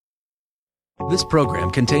This program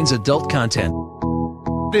contains adult content.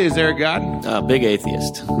 Is there a God? Big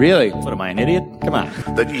atheist. Really? What, am I an idiot? Come on.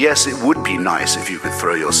 That yes, it would be nice if you could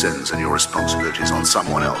throw your sins and your responsibilities on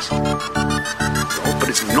someone else. But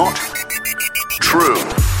it's not true.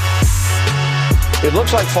 It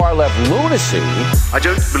looks like far-left lunacy. I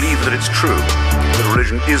don't believe that it's true that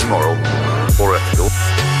religion is moral or ethical.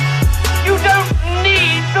 You don't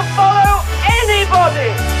need to follow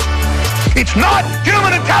anybody! It's not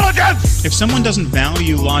human intelligence! If someone doesn't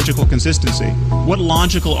value logical consistency, what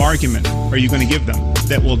logical argument are you going to give them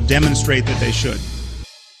that will demonstrate that they should?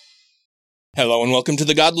 Hello and welcome to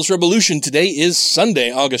the Godless Revolution. Today is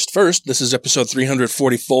Sunday, August 1st. This is episode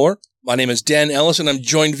 344. My name is Dan Ellis, and I'm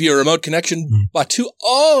joined via remote connection by two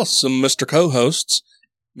awesome Mr. co-hosts,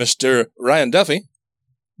 Mr. Ryan Duffy.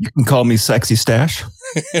 You can call me Sexy Stash.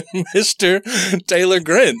 And Mr. Taylor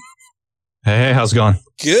Grin. Hey, how's it going?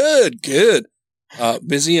 Good.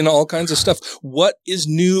 Busy in all kinds of stuff. What is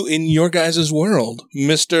new in your guys' world?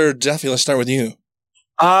 Mr. Duffy, let's start with you.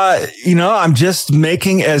 I'm just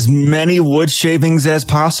making as many wood shavings as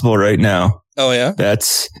possible right now. Oh, yeah?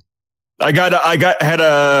 I had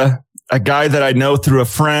a guy that I know through a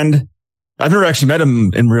friend. I've never actually met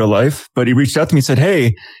him in real life, but he reached out to me and said,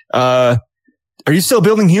 "Hey, are you still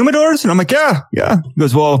building humidors?" And I'm like, yeah. He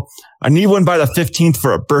goes, "Well, I need one by the 15th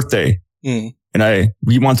for a birthday." And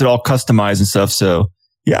we want it all customized and stuff. So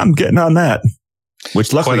yeah, I'm getting on that,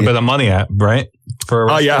 which luckily quite a bit of money at, right? For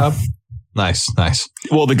a yeah. job? Nice.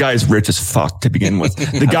 Well, the guy's rich as fuck to begin with.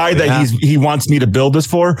 The guy that he wants me to build this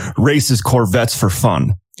for races Corvettes for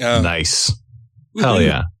fun. Nice. Hell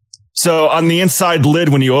yeah. So on the inside lid,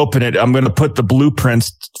 when you open it, I'm going to put the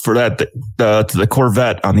blueprints for that to the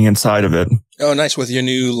Corvette on the inside of it. Oh, nice, with your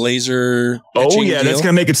new laser. Oh yeah, deal. That's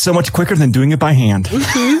going to make it so much quicker than doing it by hand.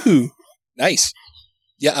 Woohoo. Nice.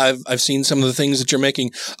 Yeah, I've seen some of the things that you're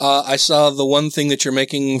making. I saw the one thing that you're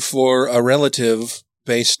making for a relative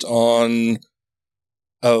based on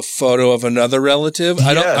a photo of another relative.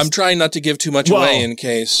 Yes. I'm trying not to give too much away in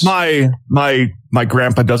case my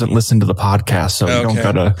grandpa doesn't listen to the podcast, so you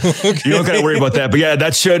don't gotta worry about that. But yeah,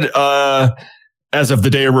 that should as of the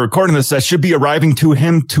day we're recording this, that should be arriving to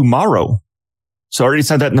him tomorrow. So I already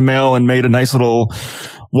sent that in the mail and made a nice little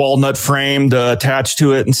walnut frame to attach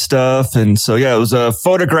to it and stuff. And so yeah, it was a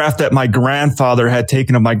photograph that my grandfather had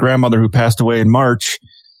taken of my grandmother who passed away in March,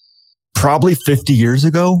 probably 50 years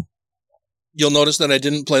ago. You'll notice that I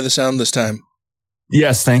didn't play the sound this time.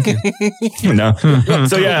 Yes, thank you.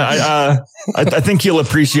 So yeah, I think he'll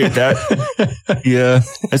appreciate that. Yeah,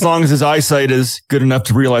 as long as his eyesight is good enough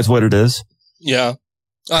to realize what it is. Yeah,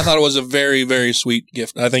 I thought it was a very, very sweet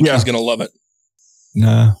gift. I think he's going to love it.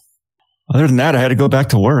 No. Other than that, I had to go back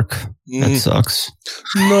to work. That sucks.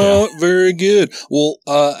 Not very good. Well,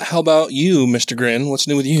 how about you, Mr. Grin? What's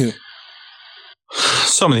new with you?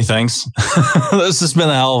 So many things. This has been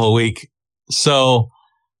a hell of a week. So,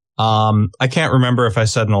 I can't remember if I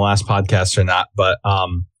said in the last podcast or not, but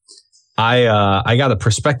I got a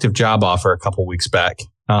prospective job offer a couple weeks back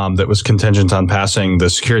that was contingent on passing the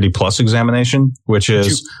Security Plus examination, which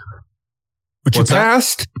is... But you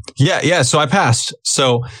passed? Yeah. So I passed.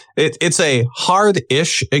 So it's a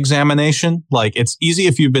hard-ish examination. Like, it's easy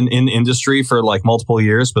if you've been in industry for like multiple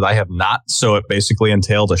years, but I have not. So it basically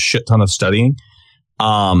entailed a shit ton of studying.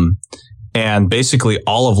 And basically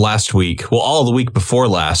all of last week, well, all of the week before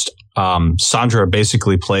last, Sandra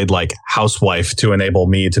basically played like housewife to enable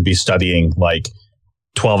me to be studying like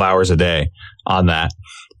 12 hours a day on that.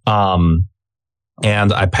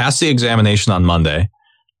 And I passed the examination on Monday.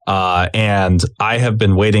 And I have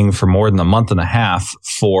been waiting for more than a month and a half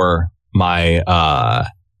for my,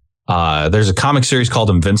 there's a comic series called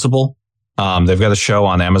Invincible. They've got a show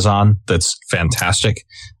on Amazon that's fantastic.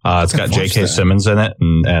 It's got J.K. Simmons in it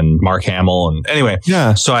and Mark Hamill. And anyway,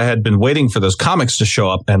 so I had been waiting for those comics to show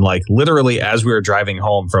up. And like literally as we were driving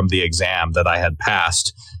home from the exam that I had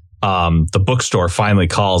passed, the bookstore finally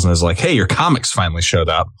calls and is like, "Hey, your comics finally showed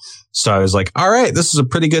up." So I was like, all right, this is a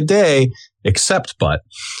pretty good day. But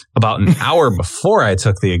about an hour before I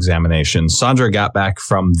took the examination, Sandra got back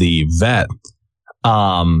from the vet.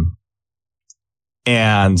 And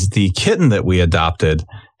the kitten that we adopted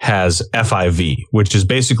has FIV, which is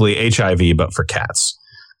basically HIV, but for cats.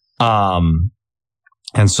 And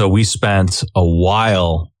so we spent a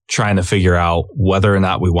while trying to figure out whether or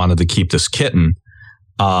not we wanted to keep this kitten.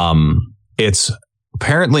 It's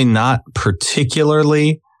apparently not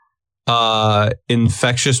particularly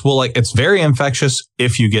infectious. Well, like it's very infectious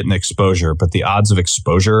if you get an exposure, but the odds of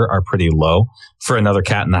exposure are pretty low for another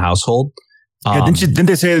cat in the household. Yeah, didn't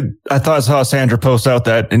they say, I thought I saw Sandra post out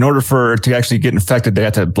that in order for it to actually get infected, they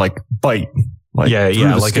had to like bite. like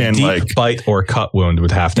like skin, a deep bite or cut wound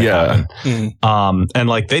would have to happen. Mm-hmm. And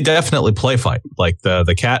like they definitely play fight. Like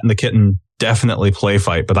the cat and the kitten definitely play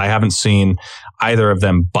fight, but I haven't seen either of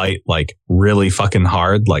them bite like really fucking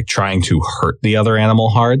hard, like trying to hurt the other animal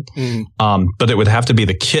hard. But it would have to be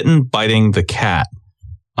the kitten biting the cat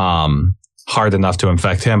hard enough to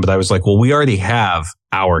infect him. But I was like, well, we already have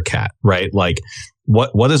our cat, right? Like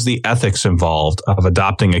what is the ethics involved of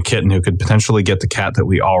adopting a kitten who could potentially get the cat that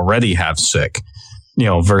we already have sick, you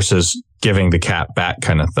know, versus giving the cat back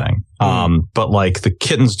kind of thing. But like the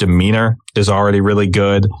kitten's demeanor is already really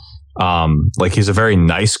good. Like he's a very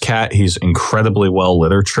nice cat. He's incredibly well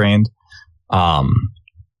litter trained.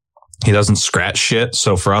 He doesn't scratch shit.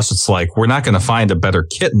 So for us, it's like, we're not going to find a better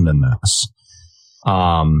kitten than this.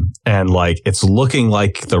 And like, it's looking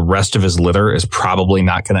like the rest of his litter is probably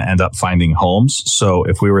not going to end up finding homes. So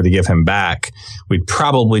if we were to give him back, we'd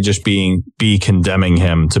probably just be condemning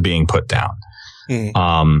him to being put down.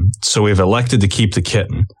 So we've elected to keep the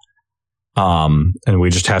kitten. And we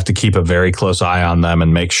just have to keep a very close eye on them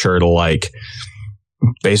and make sure to like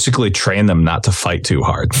basically train them not to fight too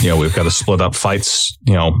hard. You know, we've got to split up fights,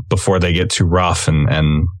 you know, before they get too rough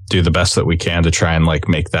and do the best that we can to try and like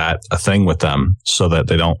make that a thing with them so that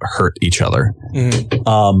they don't hurt each other.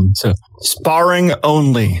 So sparring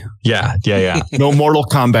only. Yeah. No Mortal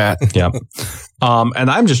Kombat. Yep. And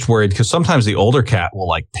I'm just worried because sometimes the older cat will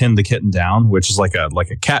like pin the kitten down, which is like a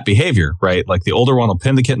cat behavior, right? Like the older one will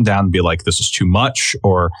pin the kitten down and be like, this is too much,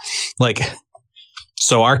 or like,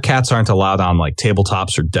 so our cats aren't allowed on like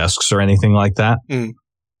tabletops or desks or anything like that.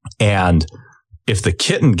 And if the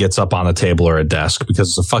kitten gets up on a table or a desk because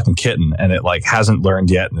it's a fucking kitten and it like hasn't learned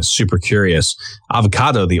yet and is super curious,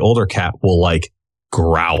 Avocado, the older cat, will like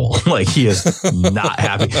growl. Like he is not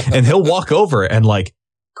happy, and he'll walk over and like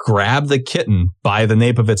grab the kitten by the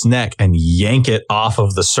nape of its neck and yank it off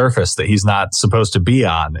of the surface that he's not supposed to be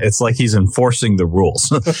on. It's like he's enforcing the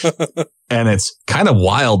rules. And it's kind of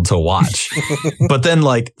wild to watch. But then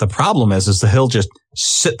like the problem is that he'll just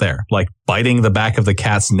sit there like biting the back of the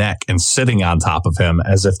cat's neck and sitting on top of him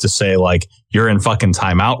as if to say like, you're in fucking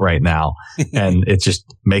timeout right now. And it just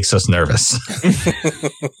makes us nervous.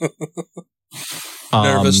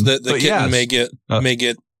 Nervous that the kitten may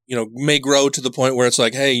get, you know, may grow to the point where it's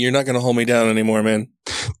like, hey, you're not going to hold me down anymore, man.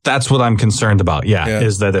 That's what I'm concerned about. Yeah.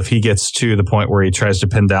 Is that if he gets to the point where he tries to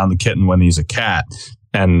pin down the kitten when he's a cat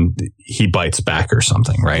and he bites back or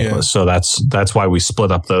something, right? Yeah. So that's why we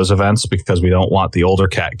split up those events, because we don't want the older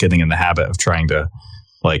cat getting in the habit of trying to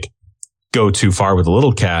like go too far with the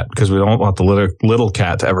little cat, because we don't want the little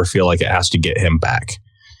cat to ever feel like it has to get him back.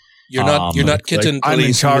 You're not kitten like, police, I'm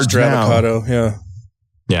in charge Mr. Avocado.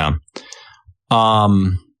 Yeah.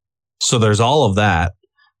 So there's all of that.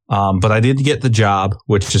 But I did get the job,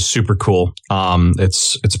 which is super cool.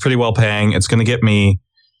 It's pretty well paying. It's going to get me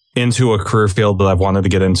into a career field that I've wanted to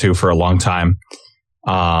get into for a long time.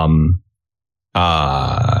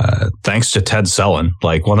 Thanks to Ted Sellen,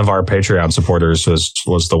 like one of our Patreon supporters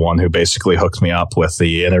was the one who basically hooked me up with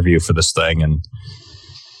the interview for this thing and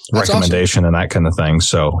That's recommendation awesome. And that kind of thing.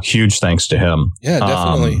 So huge thanks to him. Yeah,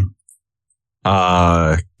 definitely.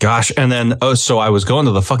 Gosh. And then, so I was going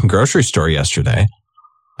to the fucking grocery store yesterday.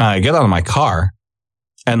 I get out of my car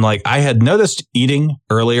and like I had noticed eating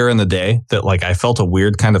earlier in the day that like I felt a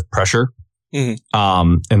weird kind of pressure. In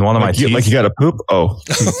one of my teeth. Like you got to poop? Oh,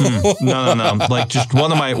 no. Like just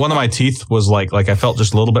one of my teeth was like I felt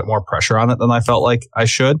just a little bit more pressure on it than I felt like I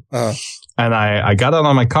should. And I got out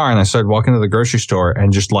on my car and I started walking to the grocery store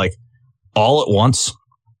and just like all at once,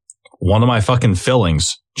 one of my fucking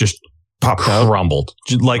fillings just crumbled.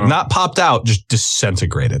 Like not popped out, just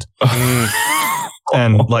disintegrated.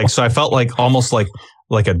 And like, so I felt like almost like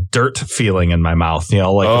a dirt feeling in my mouth, you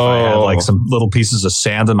know, like if I had like some little pieces of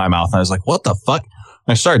sand in my mouth and I was like, what the fuck?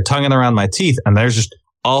 And I started tonguing around my teeth and there's just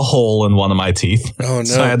a hole in one of my teeth. Oh no.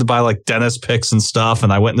 So I had to buy like dentist picks and stuff.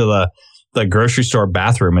 And I went into the grocery store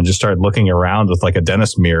bathroom and just started looking around with like a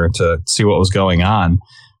dentist mirror to see what was going on.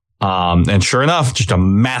 And sure enough, just a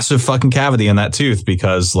massive fucking cavity in that tooth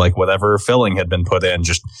because like whatever filling had been put in,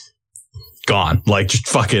 just gone. Like just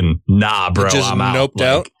fucking bro. It just I'm out. noped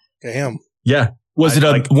out. Damn. Yeah. Was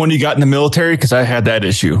it one you got in the military? Because I had that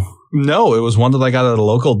issue. No, it was one that I got at a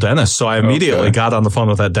local dentist. So I immediately got on the phone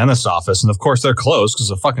with that dentist's office. And of course they're closed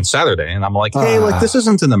because it's a fucking Saturday. And I'm like, hey, like this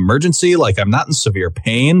isn't an emergency. Like I'm not in severe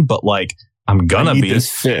pain, but like I'm gonna be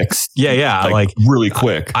this fixed. Yeah. Like really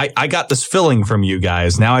quick. I got this filling from you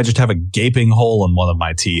guys. Now I just have a gaping hole in one of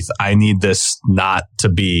my teeth. I need this not to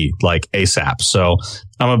be like ASAP. So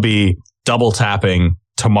I'm going to be double tapping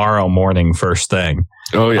tomorrow morning first thing.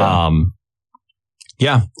 Oh yeah.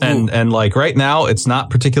 Yeah. And like right now, it's not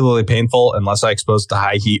particularly painful unless I expose it to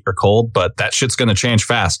high heat or cold, but that shit's going to change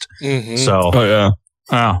fast. Mm-hmm. So,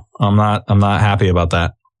 I'm not happy about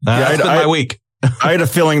that. That's been my week. I had a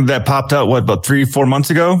feeling that popped out, about 3-4 months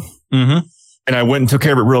ago? Mm-hmm. And I went and took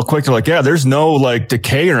care of it real quick. They're like, yeah, there's no like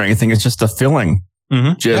decay or anything. It's just a filling.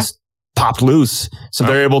 Just popped loose. So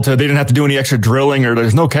they didn't have to do any extra drilling or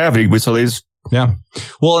there's no cavity. So they just,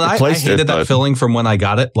 well, and I hated that filling from when I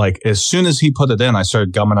got it. Like as soon as he put it in, I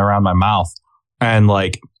started gumming around my mouth and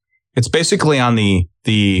like, it's basically on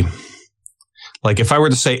the like if I were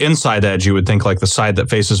to say inside edge, you would think like the side that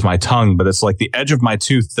faces my tongue, but it's like the edge of my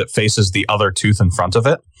tooth that faces the other tooth in front of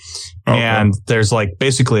it. Okay. And there's like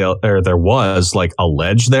basically, there was like a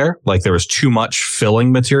ledge there, like there was too much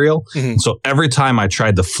filling material. Mm-hmm. So every time I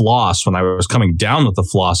tried to floss, when I was coming down with the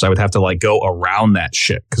floss, I would have to like go around that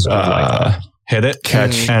shit because it would like hit it,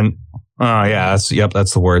 catch. And that's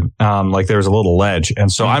the word. Like there was a little ledge.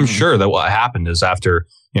 And so I'm sure that what happened is after,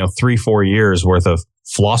 3-4 years worth of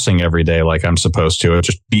flossing every day like I'm supposed to, it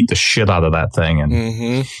just beat the shit out of that thing.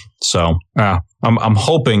 And so I'm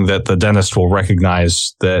hoping that the dentist will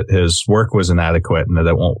recognize that his work was inadequate and that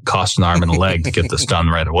it won't cost an arm and a leg to get this done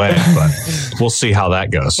right away. But we'll see how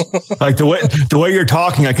that goes. Like the way you're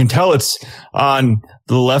talking, I can tell it's on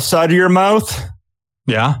the left side of your mouth.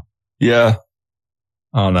 Yeah. Yeah.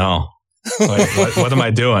 Oh no. Like, what am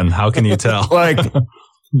I doing? How can you tell? Like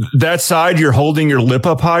that side, you're holding your lip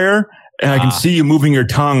up higher. And I can see you moving your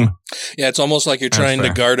tongue. Yeah, it's almost like you're trying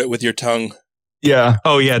to guard it with your tongue. Yeah.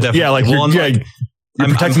 Oh, yeah, definitely. Yeah, like you're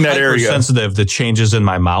protecting that area. I'm sensitive to changes in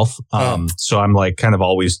my mouth. So I'm like kind of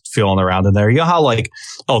always feeling around in there. You know how like,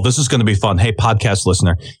 this is going to be fun. Hey, podcast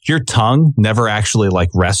listener, your tongue never actually like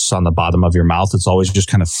rests on the bottom of your mouth. It's always just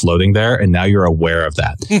kind of floating there. And now you're aware of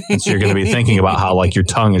that. And so you're going to be thinking about how like your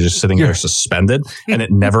tongue is just sitting there suspended and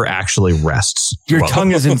it never actually rests. Your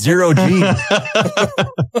tongue is in 0 G.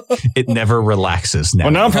 It never relaxes. Never.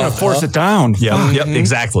 Well, now I'm trying to force it down. Yep,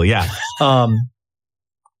 exactly. Yeah.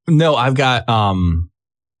 No, I've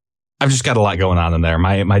just got a lot going on in there.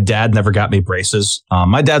 My dad never got me braces.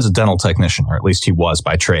 My dad's a dental technician, or at least he was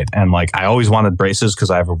by trade. And like, I always wanted braces because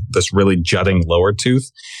I have this really jutting lower tooth.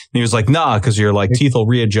 And he was like, nah, because your like teeth will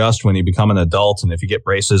readjust when you become an adult. And if you get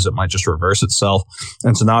braces, it might just reverse itself.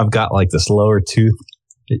 And so now I've got like this lower tooth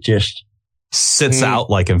that just sits out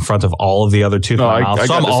like in front of all of the other teeth in my mouth.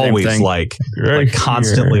 So I'm always like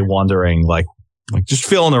constantly wondering like just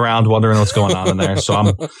feeling around, wondering what's going on in there.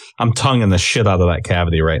 So I'm tonguing the shit out of that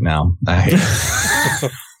cavity right now. I hate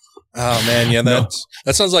it. Oh man, yeah,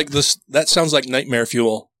 that sounds like this. That sounds like nightmare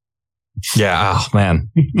fuel. Yeah. Oh man.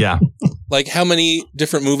 Yeah. Like how many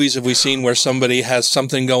different movies have we seen where somebody has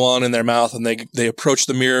something go on in their mouth and they approach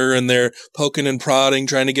the mirror and they're poking and prodding,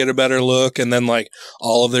 trying to get a better look, and then like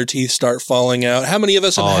all of their teeth start falling out. How many of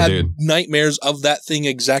us have had nightmares of that thing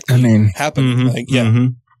exactly happening? Like,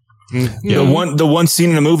 The one scene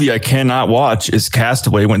in the movie I cannot watch is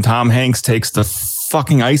Castaway when Tom Hanks takes the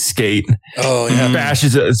fucking ice skate. Oh yeah,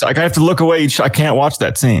 bashes it. It's like I have to look away. I can't watch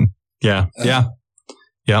that scene. Yeah.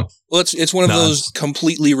 Well, it's one of those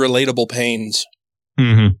completely relatable pains.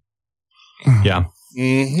 Mm-hmm. Yeah.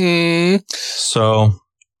 Mm-hmm. So.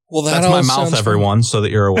 Well, that's my mouth, everyone, so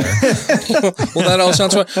that you're aware. Well, that all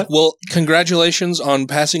sounds fun. Well, congratulations on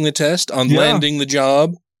passing the test, on landing the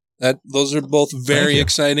job. Those are both very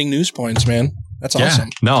exciting news points, man. That's awesome.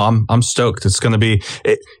 No, I'm stoked. It's going to be,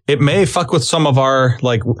 it may fuck with some of our,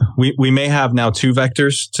 like, we may have now 2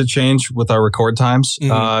 vectors to change with our record times,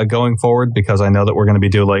 going forward, because I know that we're going to be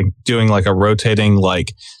doing like a rotating,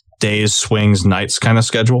 like days, swings, nights kind of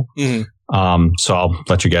schedule. Mm-hmm. So I'll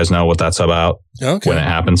let you guys know what that's about when it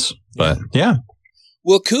happens. But yeah.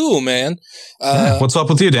 Well, cool, man. What's up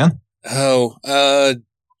with you, Dan?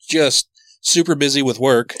 Just super busy with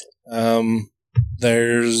work.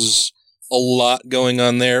 There's a lot going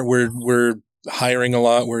on there. We're hiring a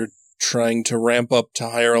lot. We're trying to ramp up to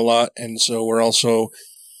hire a lot. And so we're also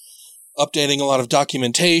updating a lot of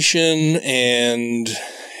documentation, and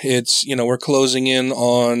it's, we're closing in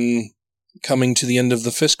on coming to the end of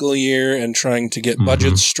the fiscal year and trying to get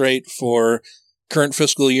budgets straight for current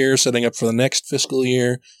fiscal year, setting up for the next fiscal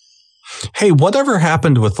year. Hey, whatever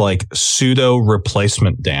happened with like pseudo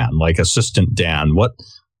replacement Dan, like assistant Dan?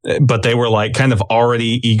 But they were like kind of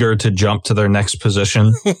already eager to jump to their next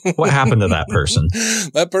position. What happened to that person?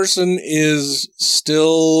 That person is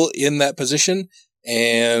still in that position,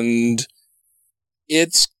 and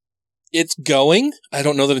it's going. I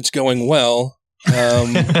don't know that it's going well.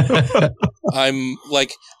 I'm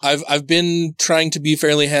like, I've been trying to be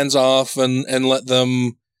fairly hands off and let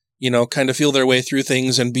them, kind of feel their way through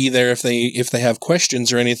things and be there if they have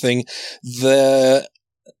questions or anything.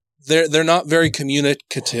 they're not very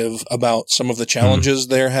communicative about some of the challenges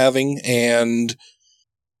they're having, and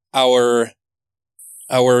our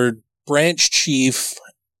branch chief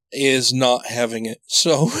is not having it.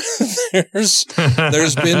 So there's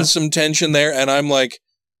been some tension there, and I'm like,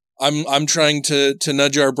 I'm trying to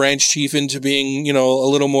nudge our branch chief into being, you know, a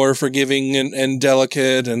little more forgiving and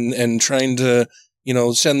delicate, and trying to, you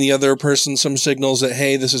know, send the other person some signals that,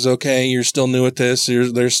 hey, this is okay. You're still new at this.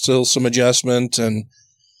 There's still some adjustment. And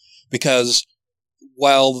because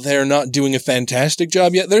while they're not doing a fantastic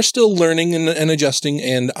job yet, they're still learning and adjusting.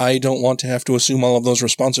 And I don't want to have to assume all of those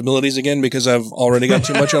responsibilities again, because I've already got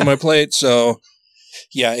too much on my plate. So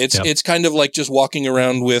yeah, it's kind of like just walking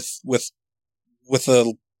around with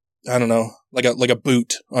a, I don't know, like a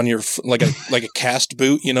boot on your, like a cast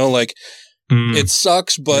boot, you know, like it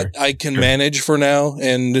sucks, but I can manage for now.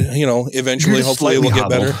 And, you know, eventually, hopefully it will get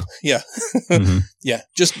better. Yeah. Yeah.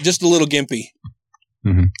 Just a little gimpy.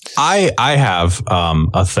 I have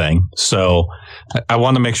a thing. So I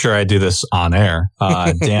want to make sure I do this on air.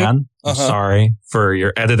 Dan, I'm sorry for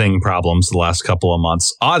your editing problems the last couple of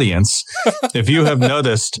months. Audience, if you have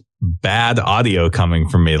noticed bad audio coming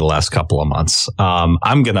from me the last couple of months,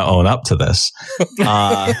 I'm going to own up to this.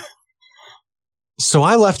 So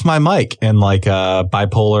I left my mic in like a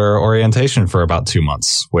bipolar orientation for about 2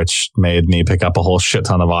 months, which made me pick up a whole shit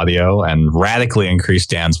ton of audio and radically increase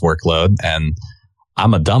Dan's workload. And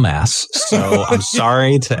I'm a dumbass. So I'm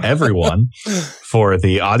sorry to everyone for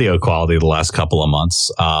the audio quality the last couple of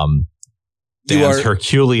months. Dan's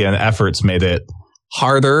Herculean efforts made it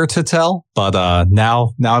harder to tell, but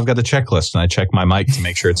now I've got a checklist, and I check my mic to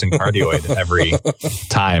make sure it's in cardioid every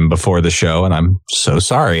time before the show. And I'm so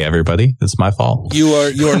sorry, everybody. It's my fault. You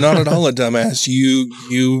are not at all a dumbass.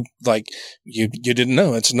 You didn't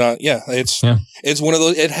know. It's not. Yeah, it's one of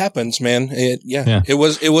those. It happens, man. It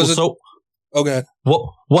was. Well, okay.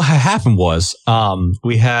 Well, what happened was,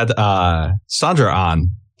 we had Sandra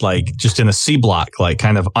on, like, just in a C block, like,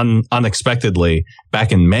 kind of unexpectedly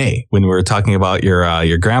back in May when we were talking about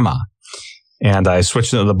your grandma. And I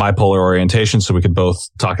switched into the bipolar orientation so we could both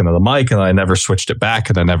talk into the mic, and I never switched it back,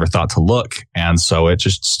 and I never thought to look. And so it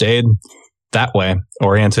just stayed that way,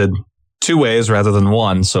 oriented 2 ways rather than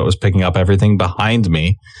one. So it was picking up everything behind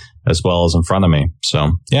me as well as in front of me.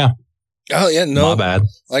 So, yeah. Oh, yeah. No, not bad.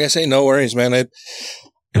 Like I say, no worries, man. It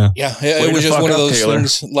was just one of those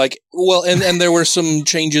things, like, well, and there were some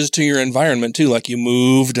changes to your environment too, like you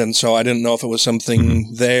moved, and so I didn't know if it was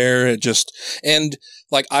something there. It just, and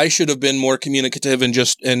like I should have been more communicative and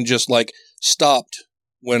just like stopped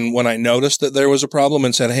when I noticed that there was a problem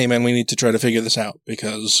and said, hey man, we need to try to figure this out,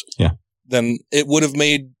 because then it would have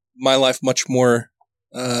made my life much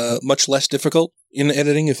less difficult in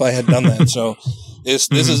editing if I had done that. So this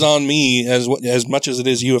is on me as much as it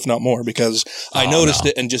is you, if not more, because I noticed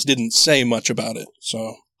it and just didn't say much about it.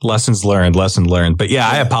 So lesson learned. But yeah,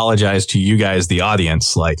 I apologize to you guys, the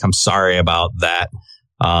audience. Like, I'm sorry about that.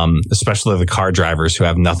 Especially the car drivers who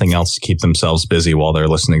have nothing else to keep themselves busy while they're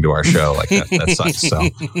listening to our show. Like that sucks. So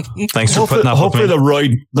thanks for putting up with me.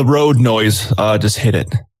 Hopefully the road noise just hit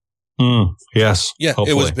it. Yes. Yeah,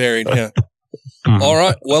 hopefully. It was buried. Yeah. All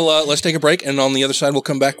right. Well, let's take a break, and on the other side, we'll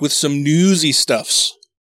come back with some newsy stuffs.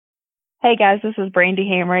 Hey guys, this is Brandy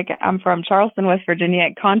Hamrick. I'm from Charleston, West Virginia.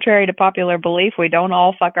 Contrary to popular belief, we don't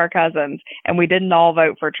all fuck our cousins, and we didn't all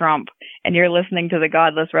vote for Trump. And you're listening to The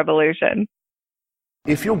Godless Revolution.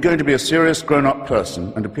 If you're going to be a serious grown-up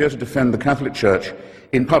person and appear to defend the Catholic Church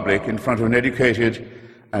in public in front of an educated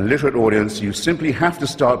and literate audience, you simply have to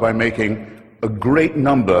start by making a great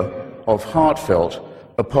number of heartfelt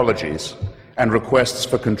apologies and requests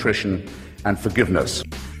for contrition and forgiveness.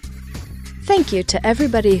 Thank you to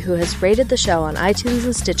everybody who has rated the show on iTunes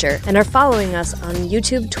and Stitcher and are following us on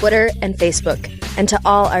YouTube, Twitter, and Facebook. And to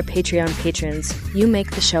all our Patreon patrons, you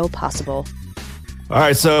make the show possible. All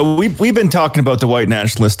right, so we've been talking about the white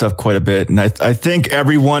nationalist stuff quite a bit, and I think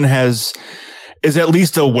everyone is at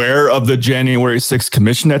least aware of the January 6th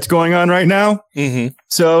commission that's going on right now. Mm-hmm.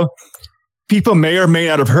 So people may or may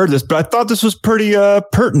not have heard this, but I thought this was pretty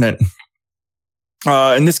pertinent.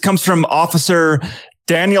 And this comes from Officer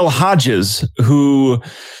Daniel Hodges, who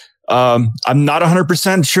I'm not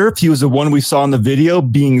 100% sure if he was the one we saw in the video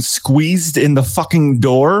being squeezed in the fucking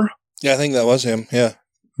door. Yeah, I think that was him. Yeah.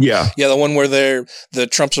 Yeah. Yeah, the one where the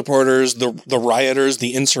Trump supporters, the rioters,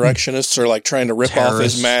 the insurrectionists are like trying to rip off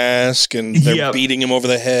his mask, and they're beating him over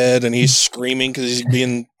the head, and he's screaming because he's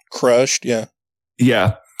being crushed. Yeah.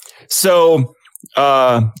 Yeah. So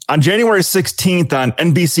on January 16th on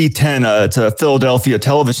NBC 10, it's a Philadelphia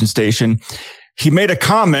television station, he made a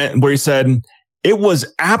comment where he said, It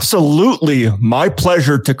was absolutely my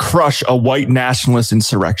pleasure to crush a white nationalist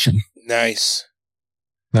insurrection. Nice.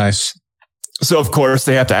 So, of course,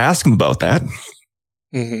 they have to ask him about that.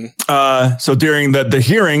 Mm-hmm. So during the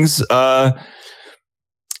hearings,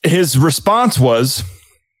 his response was,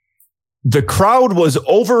 the crowd was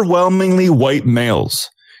overwhelmingly white males,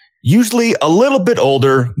 usually a little bit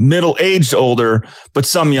older, middle-aged older, but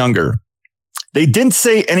some younger. They didn't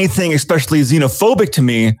say anything especially xenophobic to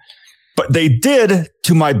me, but they did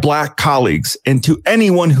to my black colleagues and to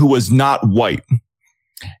anyone who was not white.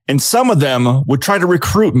 And some of them would try to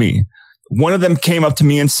recruit me. One of them came up to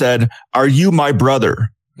me and said, "Are you my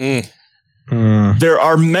brother?" There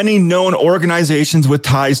are many known organizations with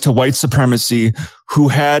ties to white supremacy who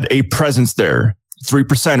had a presence there.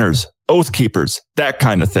 3%ers, Oath Keepers, that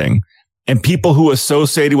kind of thing. And people who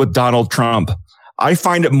associated with Donald Trump. I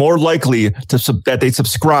find it more likely that they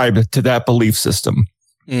subscribe to that belief system.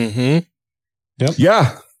 Mm-hmm. Yep.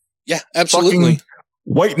 Yeah. Yeah, absolutely. Fucking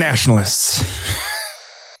white nationalists.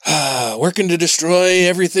 Working to destroy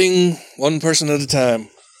everything one person at a time.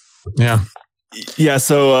 Yeah. Yeah.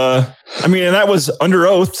 So, and that was under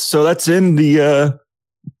oath. So that's in the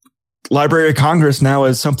Library of Congress now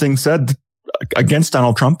as something said against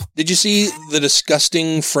Donald Trump. Did you see the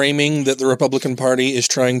disgusting framing that the Republican Party is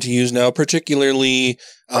trying to use now, particularly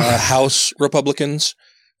House Republicans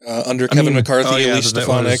under Kevin McCarthy, Elise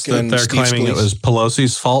Stefanik, and they're Steve claiming Scalise? it was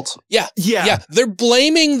Pelosi's fault? Yeah. They're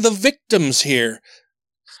blaming the victims here.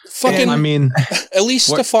 Fucking, Elise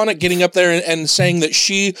Stefanik getting up there and saying that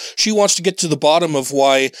she wants to get to the bottom of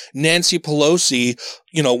why Nancy Pelosi,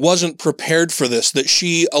 wasn't prepared for this, that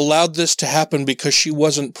she allowed this to happen because she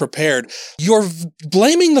wasn't prepared. You're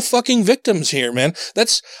blaming the fucking victims here, man.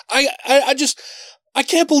 That's, I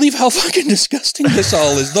can't believe how fucking disgusting this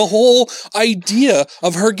all is. The whole idea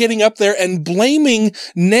of her getting up there and blaming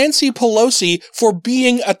Nancy Pelosi for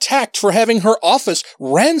being attacked, for having her office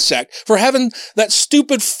ransacked, for having that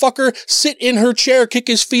stupid fucker sit in her chair, kick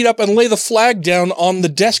his feet up, and lay the flag down on the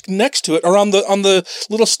desk next to it, or on the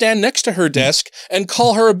little stand next to her desk, and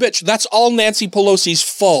call her a bitch. That's all Nancy Pelosi's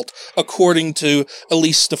fault, according to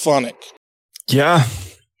Elise Stefanik. Yeah.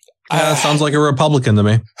 Yeah, sounds like a Republican to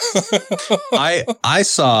me. I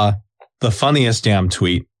saw the funniest damn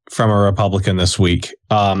tweet from a Republican this week.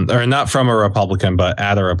 Or not from a Republican, but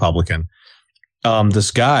at a Republican.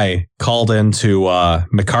 This guy called into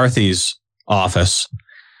McCarthy's office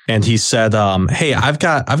and he said, "Hey, I've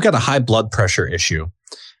got a high blood pressure issue.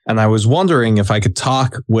 And I was wondering if I could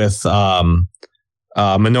talk with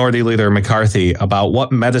Minority Leader McCarthy about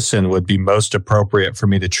what medicine would be most appropriate for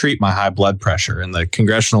me to treat my high blood pressure." And the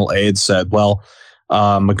congressional aide said, "Well,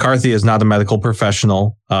 McCarthy is not a medical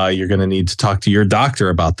professional. You're going to need to talk to your doctor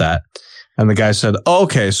about that." And the guy said, "Oh,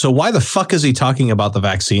 okay, so why the fuck is he talking about the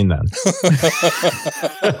vaccine then?"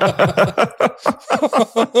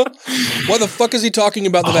 Why the fuck is he talking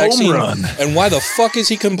about the vaccine? And why the fuck is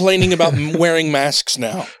he complaining about wearing masks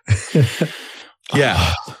now?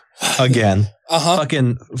 Yeah. Again.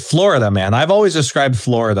 Fucking Florida, man. I've always described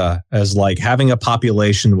Florida as like having a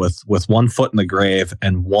population with one foot in the grave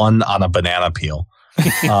and one on a banana peel.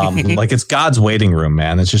 Like it's God's waiting room,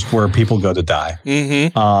 man. It's just where people go to die.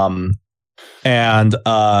 Mm-hmm. And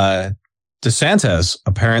DeSantis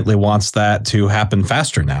apparently wants that to happen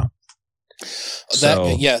faster now.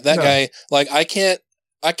 That guy, like I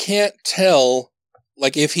can't tell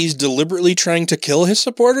like if he's deliberately trying to kill his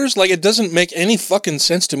supporters. Like it doesn't make any fucking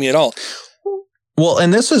sense to me at all. Well,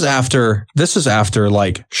 and this is after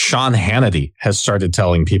like Sean Hannity has started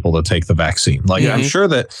telling people to take the vaccine. Like I'm sure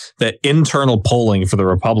that internal polling for the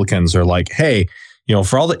Republicans are like, hey,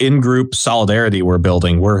 for all the in-group solidarity we're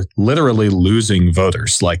building, we're literally losing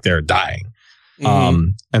voters, like they're dying.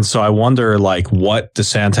 And so I wonder like what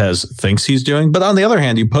DeSantis thinks he's doing. But on the other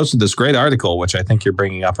hand, you posted this great article, which I think you're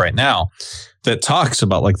bringing up right now, that talks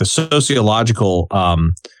about like the sociological,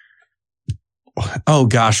 oh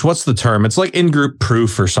gosh, what's the term? It's like in-group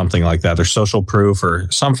proof or something like that, or social proof or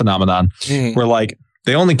some phenomenon where like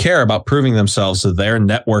they only care about proving themselves to their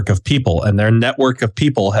network of people, and their network of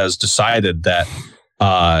people has decided that,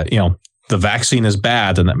 the vaccine is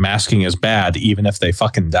bad and that masking is bad, even if they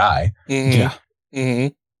fucking die. Mm-hmm. Yeah. Mm-hmm.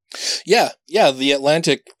 Yeah. The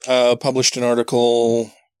Atlantic published an article.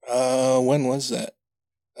 When was that?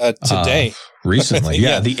 Today. Recently.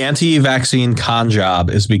 Yeah. The anti-vaccine con job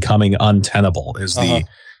is becoming untenable is the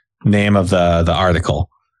name of the article.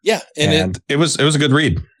 Yeah. And it was a good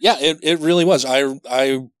read. Yeah, it really was.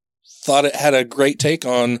 I thought it had a great take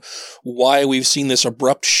on why we've seen this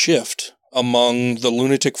abrupt shift among the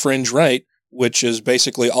lunatic fringe right, which is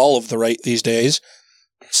basically all of the right these days,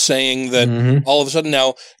 saying that all of a sudden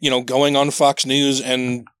now, going on Fox News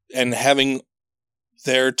and having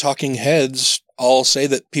their talking heads all say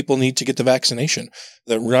that people need to get the vaccination.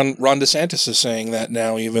 That Ron DeSantis is saying that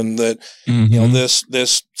now, even that,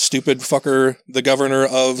 this stupid fucker, the governor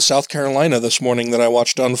of South Carolina this morning that I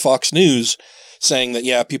watched on Fox News, saying that,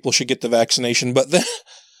 yeah, people should get the vaccination. But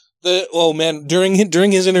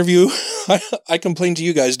during his interview, I complained to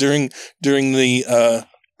you guys during the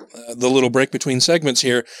little break between segments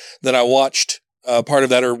here that I watched part of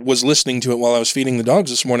that or was listening to it while I was feeding the dogs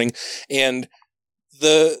this morning. And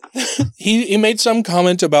he made some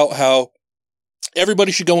comment about how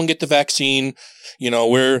everybody should go and get the vaccine.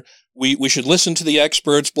 We should listen to the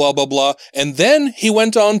experts, blah, blah, blah. And then he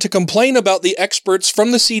went on to complain about the experts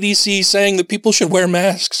from the CDC saying that people should wear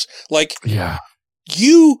masks. Like, yeah,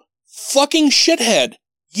 you fucking shithead.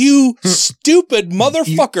 You stupid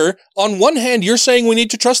motherfucker. On one hand, you're saying we need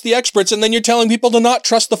to trust the experts, and then you're telling people to not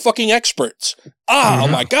trust the fucking experts. Oh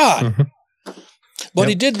my God. But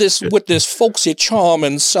he did this with this folksy charm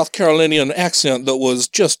and South Carolinian accent that was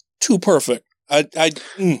just too perfect.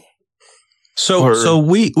 So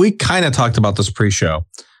we kind of talked about this pre-show.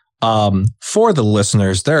 For the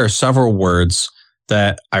listeners, there are several words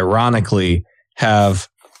that ironically have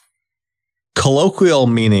colloquial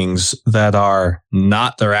meanings that are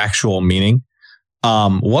not their actual meaning.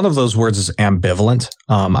 One of those words is ambivalent.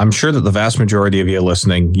 I'm sure that the vast majority of you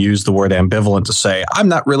listening use the word ambivalent to say, I'm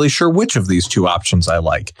not really sure which of these two options I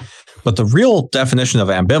like. But the real definition of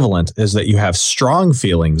ambivalent is that you have strong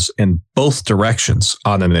feelings in both directions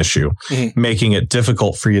on an issue, making it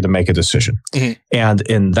difficult for you to make a decision. And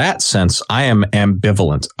in that sense, I am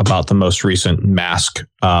ambivalent about the most recent mask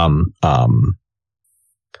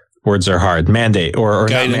words are hard. Mandate or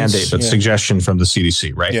not mandate, but suggestion from the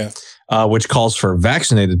CDC, right? Yeah. Which calls for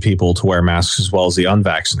vaccinated people to wear masks as well as the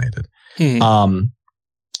unvaccinated. And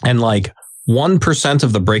like 1%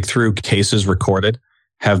 of the breakthrough cases recorded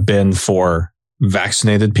have been for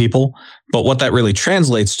vaccinated people. But what that really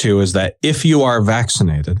translates to is that if you are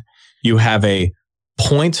vaccinated, you have a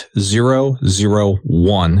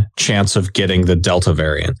 0.001 chance of getting the Delta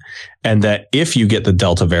variant. And that if you get the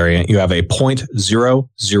Delta variant, you have a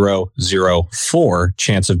 0.0004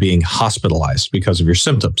 chance of being hospitalized because of your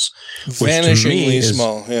symptoms. Vanishingly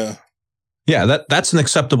small, yeah. Yeah, that's an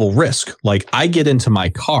acceptable risk. Like, I get into my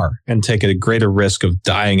car and take a greater risk of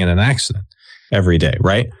dying in an accident every day,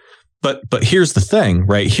 right? But here's the thing,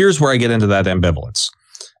 right? Here's where I get into that ambivalence.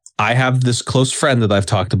 I have this close friend that I've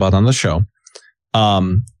talked about on the show,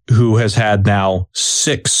 who has had now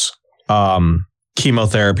 6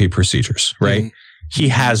 chemotherapy procedures, right? He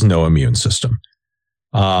has no immune system.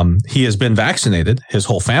 He has been vaccinated. His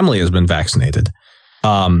whole family has been vaccinated.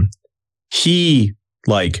 He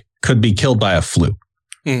could be killed by a flu,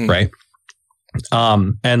 right?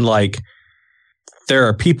 And there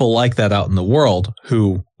are people like that out in the world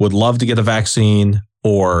who would love to get a vaccine,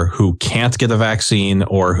 or who can't get a vaccine,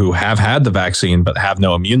 or who have had the vaccine but have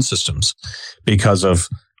no immune systems because of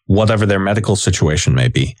whatever their medical situation may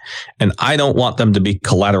be. And I don't want them to be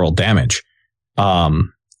collateral damage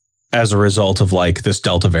as a result of this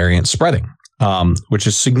Delta variant spreading, which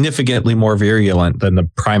is significantly more virulent than the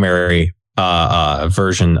primary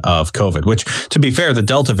version of COVID, which, to be fair, the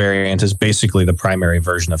Delta variant is basically the primary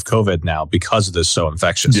version of COVID now because it is so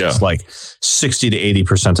infectious. Yeah. It's like 60 to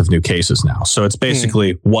 80% of new cases now. So it's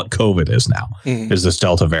basically what COVID is now, is this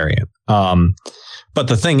Delta variant. But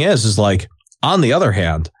the thing is on the other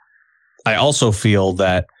hand, I also feel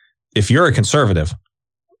that if you're a conservative,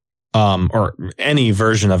 or any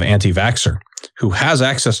version of anti-vaxxer who has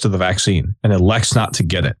access to the vaccine and elects not to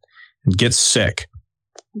get it and gets sick,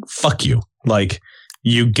 fuck you.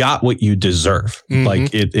 You got what you deserve.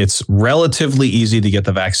 It's relatively easy to get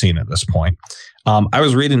the vaccine at this point. I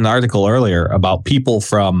was reading an article earlier about people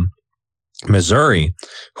from Missouri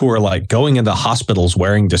who are going into hospitals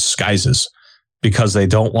wearing disguises because they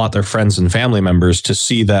don't want their friends and family members to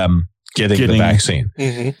see them getting the vaccine.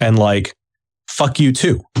 And fuck you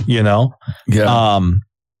too, Yeah.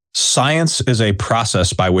 Science is a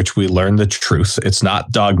process by which we learn the truth. It's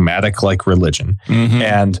not dogmatic like religion.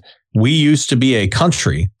 And we used to be a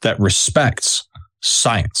country that respects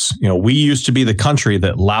science. We used to be the country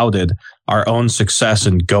that lauded our own success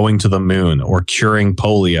in going to the moon or curing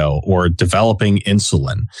polio or developing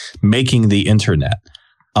insulin, making the internet.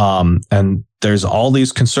 And there's all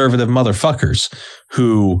these conservative motherfuckers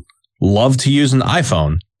who love to use an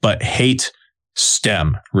iPhone, but hate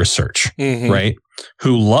STEM research, right?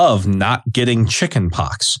 Who love not getting chicken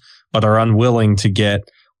pox, but are unwilling to get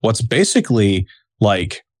what's basically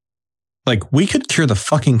we could cure the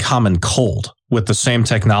fucking common cold with the same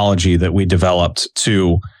technology that we developed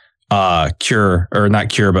to cure, or not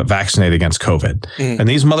cure, but vaccinate against COVID. And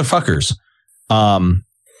these motherfuckers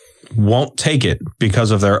won't take it because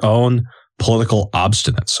of their own political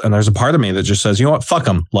obstinance. And there's a part of me that just says, you know what, fuck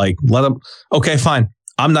them. Like, let them. Okay, fine.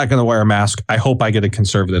 I'm not going to wear a mask. I hope I get a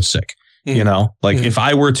conservative sick. You know, like if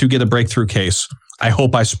I were to get a breakthrough case, I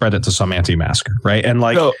hope I spread it to some anti-masker. Right. And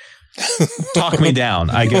like, talk me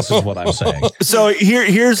down, I guess is what I'm saying. So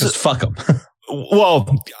here's fuck them.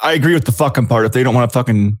 Well, I agree with the fucking part if they don't want to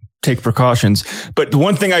fucking take precautions. But the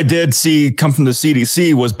one thing I did see come from the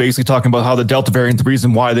CDC was basically talking about how the Delta variant, the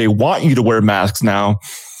reason why they want you to wear masks now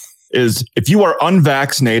is if you are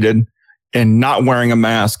unvaccinated and not wearing a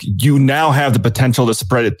mask, you now have the potential to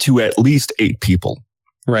spread it to at least 8 people.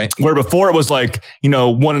 Right. Where before it was like,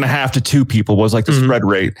 1.5 to 2 people was like the spread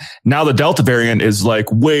rate. Now the Delta variant is like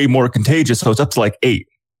way more contagious. So it's up to like 8.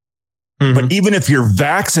 But even if you're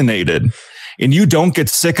vaccinated and you don't get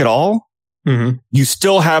sick at all, you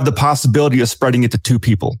still have the possibility of spreading it to 2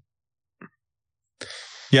 people.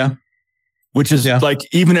 Yeah. Which is like,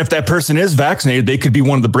 even if that person is vaccinated, they could be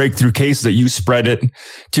one of the breakthrough cases that you spread it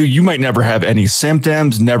to. You might never have any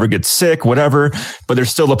symptoms, never get sick, whatever, but there's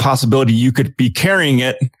still a possibility you could be carrying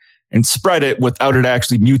it and spread it without it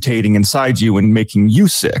actually mutating inside you and making you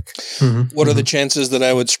sick. What are the chances that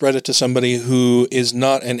I would spread it to somebody who is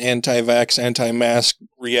not an anti-vax, anti-mask,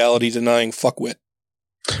 reality-denying fuckwit?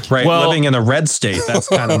 Right. Well, living in a red state. That's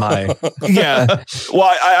kind of my. Yeah.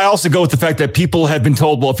 Well, I also go with the fact that people have been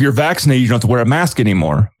told, well, if you're vaccinated, you don't have to wear a mask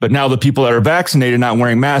anymore. But now the people that are vaccinated not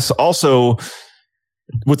wearing masks also,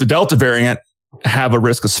 with the Delta variant, have a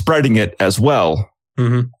risk of spreading it as well.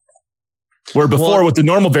 Where before with the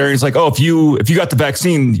normal variants, like, oh, if you got the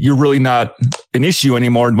vaccine, you're really not an issue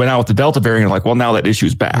anymore. And went out with the Delta variant, like, well, now that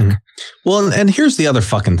issue's back. Well, and here's the other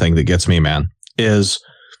fucking thing that gets me, man, is,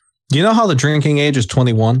 you know how the drinking age is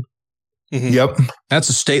 21? Yep. That's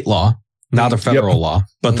a state law, not a federal law.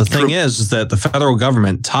 But the thing is that the federal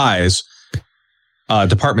government ties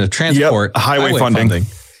Department of Transport highway funding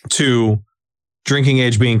to drinking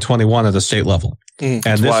age being 21 at the state level. And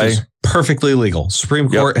this is perfectly legal. Supreme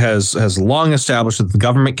Court has long established that the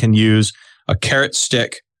government can use a carrot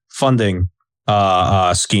stick funding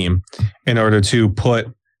scheme in order to put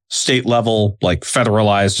state level, like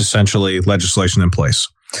federalized, essentially legislation in place.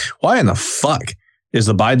 Why in the fuck is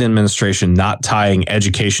the Biden administration not tying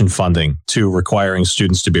education funding to requiring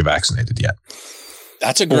students to be vaccinated yet?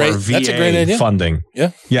 That's a great idea. Funding.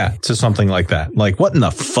 Yeah. To something like that. Like, what in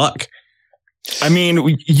the fuck? I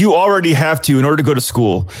mean, you already have to, in order to go to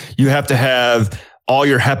school, you have to have all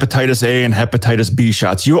your hepatitis A and hepatitis B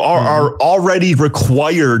shots. You are already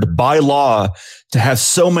required by law to have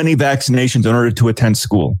so many vaccinations in order to attend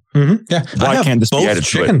school. Yeah. Why can't this be added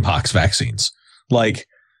to it? Chickenpox vaccines. Like,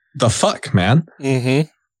 the fuck, man. Yeah.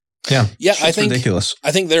 I think ridiculous.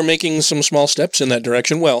 I think they're making some small steps in that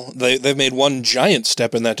direction. Well, they've made one giant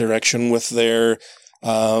step in that direction with their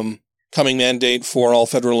coming mandate for all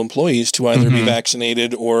federal employees to either be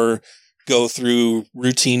vaccinated or go through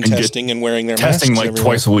routine testing and wearing their masks. Testing like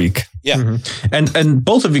twice a week. Yeah. And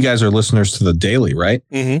both of you guys are listeners to the Daily, right?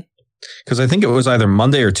 Because I think it was either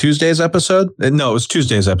Monday or Tuesday's episode. No, it was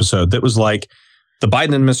Tuesday's episode. That was like, the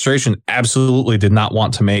Biden administration absolutely did not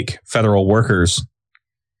want to make federal workers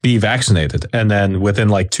be vaccinated. And then within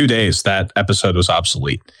like 2 days, that episode was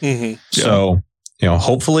obsolete. So,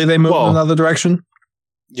 hopefully they move in another direction.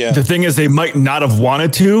 Yeah. The thing is, they might not have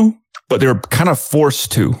wanted to, but they're kind of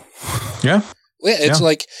forced to. Yeah. It's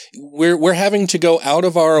like we're having to go out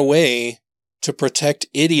of our way to protect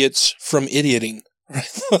idiots from idioting.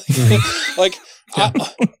 Right?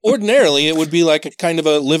 Ordinarily, it would be like a kind of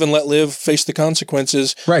a live and let live, face the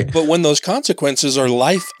consequences. Right. But when those consequences are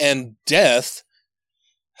life and death,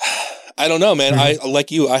 I don't know, man.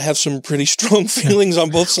 I have some pretty strong feelings on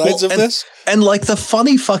both sides of this. And like the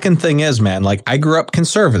funny fucking thing is, man, like I grew up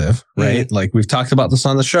conservative, right? Like we've talked about this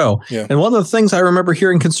on the show. Yeah. And one of the things I remember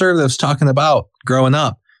hearing conservatives talking about growing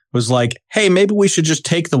up was like, hey, maybe we should just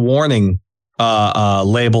take the warning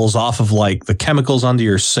labels off of like the chemicals under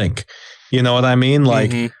your sink. You know what I mean?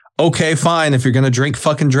 Like, okay, fine. If you're going to drink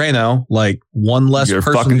fucking Drano, like one less you're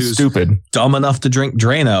person fucking who's stupid, dumb enough to drink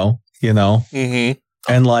Drano,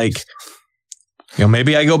 and like,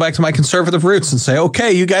 maybe I go back to my conservative roots and say,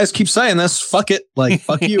 okay, you guys keep saying this. Fuck it. Like,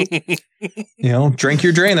 fuck you. Drink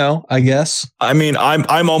your Drano, I guess. I mean,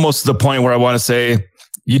 I'm almost to the point where I want to say,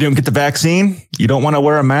 you didn't get the vaccine. You don't want to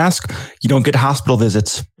wear a mask. You don't get hospital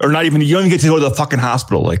visits, or not even. You don't even get to go to the fucking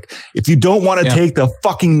hospital. Like, if you don't want to take the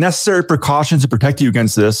fucking necessary precautions to protect you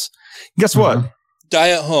against this, guess what? Die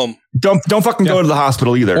at home. Don't fucking go to the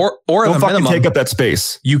hospital either. Or don't at fucking minimum, take up that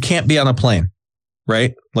space. You can't be on a plane.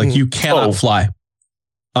 right? Like you cannot fly.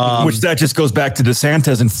 Which that just goes back to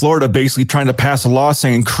DeSantis in Florida, basically trying to pass a law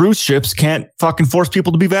saying cruise ships can't fucking force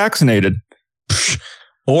people to be vaccinated.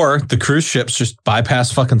 Or the cruise ships just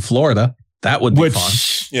bypass fucking Florida. That would be fun.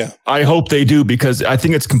 Yeah. I hope they do, because I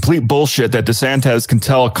think it's complete bullshit that DeSantis can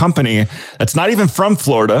tell a company that's not even from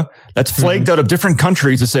Florida, that's flagged out of different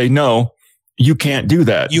countries, to say, no, you can't do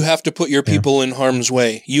that. You have to put your people in harm's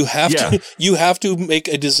way. You have to make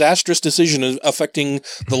a disastrous decision affecting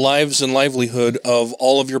the lives and livelihood of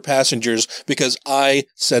all of your passengers because I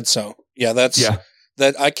said so. Yeah,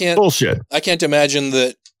 that I can't bullshit. I can't imagine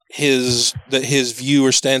that his view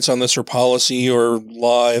or stance on this or policy or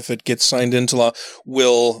law, if it gets signed into law,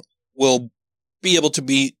 will be able to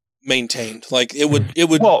be maintained. Like it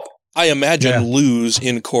would I imagine lose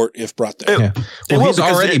in court if brought there. Well, he's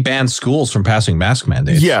already banned schools from passing mask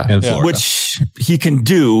mandates. In Florida. Which he can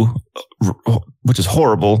do, which is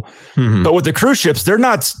horrible. Mm-hmm. But with the cruise ships, they're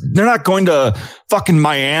not going to fucking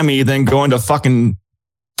Miami, then going to fucking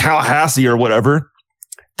Tallahassee or whatever.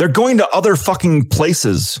 They're going to other fucking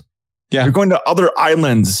places. Yeah, they're going to other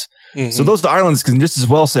islands. Mm-hmm. So those islands can just as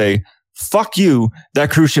well say, fuck you, that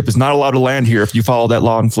cruise ship is not allowed to land here if you follow that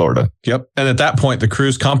law in Florida. Yep. And at that point, the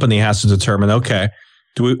cruise company has to determine, okay,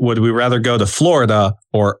 would we rather go to Florida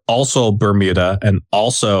or also Bermuda and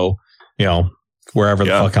also, wherever the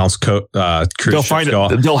fuck else cruise ships go?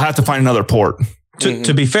 They'll have to find another port.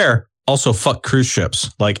 To be fair, also fuck cruise ships.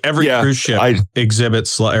 Like every cruise ship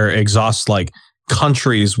exhibits or exhausts like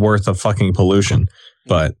countries worth of fucking pollution.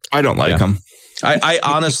 But I don't like them. I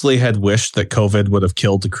honestly had wished that COVID would have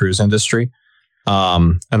killed the cruise industry.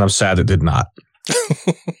 And I'm sad it did not.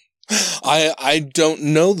 I don't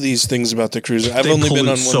know these things about the cruise. I've only been on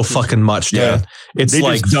one so cruise. Fucking much, dude. Yeah. It's they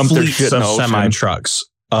like fleets of semi trucks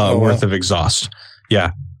worth of exhaust.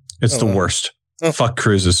 Yeah. It's the worst. Fuck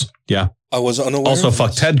cruises. Yeah. I was unaware. Also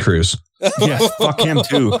fuck Ted Cruz. Yeah, fuck him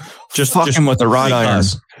too. Just fuck him with the rod iron.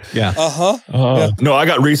 Yeah. No, I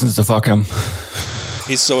got reasons to fuck him.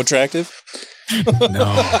 He's so attractive. No.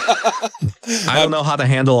 I don't know how to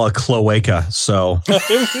handle a cloaca, so.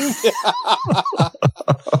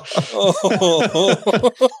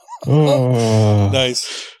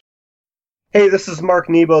 Nice. Hey, this is Mark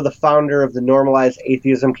Nebo, the founder of the Normalize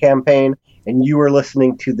Atheism campaign, and you are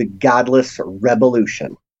listening to The Godless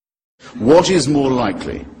Revolution. What is more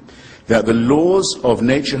likely? That the laws of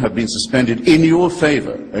nature have been suspended in your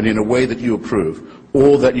favor and in a way that you approve,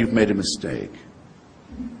 or that you've made a mistake.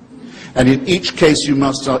 And in each case you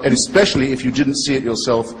must, and especially if you didn't see it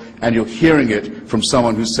yourself and you're hearing it from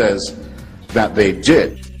someone who says that they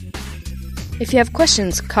did. If you have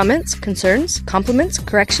questions, comments, concerns, compliments,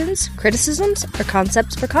 corrections, criticisms, or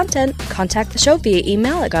concepts for content, contact the show via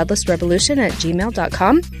email at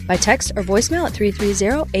godlessrevolution@gmail.com, by text or voicemail at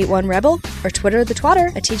 330-81-REBEL, or Twitter the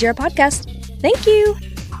Twatter at TGR Podcast. Thank you!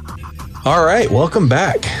 All right, welcome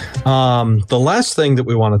back. The last thing that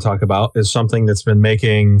we want to talk about is something that's been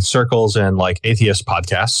making circles in like atheist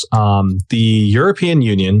podcasts. The European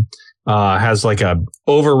Union has like a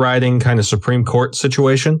overriding kind of Supreme Court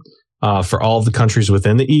situation for all of the countries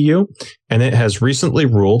within the EU. And it has recently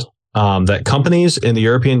ruled that companies in the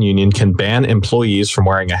European Union can ban employees from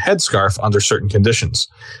wearing a headscarf under certain conditions.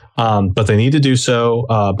 But they need to do so,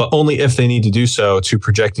 but only if they need to do so to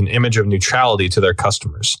project an image of neutrality to their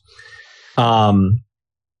customers.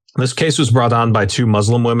 This case was brought on by two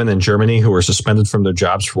Muslim women in Germany who were suspended from their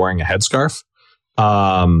jobs for wearing a headscarf.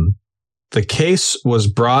 The case was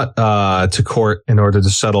brought to court in order to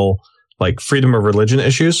settle like freedom of religion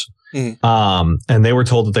issues. And they were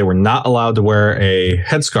told that they were not allowed to wear a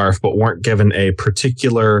headscarf, but weren't given a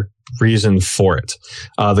particular reason for it.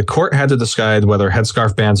 The court had to decide whether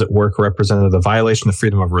headscarf bans at work represented a violation of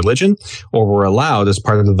freedom of religion or were allowed as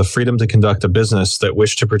part of the freedom to conduct a business that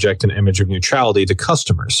wished to project an image of neutrality to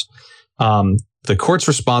customers. The court's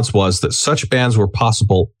response was that such bans were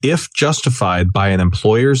possible if justified by an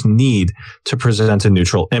employer's need to present a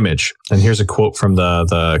neutral image. And here's a quote from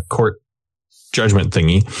the court judgment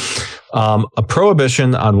thingy. A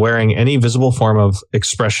prohibition on wearing any visible form of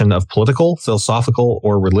expression of political, philosophical,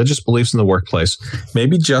 or religious beliefs in the workplace may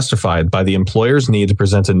be justified by the employer's need to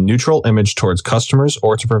present a neutral image towards customers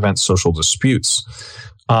or to prevent social disputes.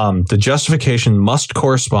 The justification must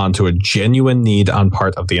correspond to a genuine need on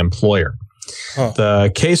part of the employer.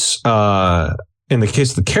 The case, in the case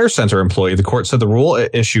of the care center employee, the court said the rule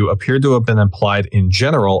at issue appeared to have been applied in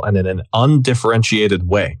general and in an undifferentiated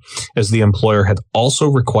way, as the employer had also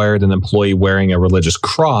required an employee wearing a religious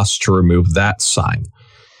cross to remove that sign.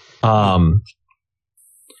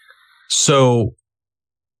 So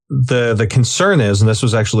the concern is, and this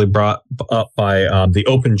was actually brought up by the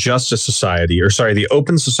Open Justice Society, the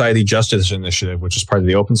Open Society Justice Initiative, which is part of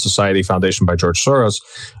the Open Society Foundation by George Soros,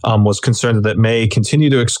 was concerned that it may continue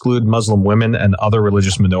to exclude Muslim women and other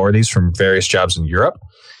religious minorities from various jobs in Europe.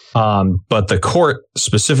 But the court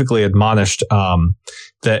specifically admonished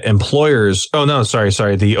that employers,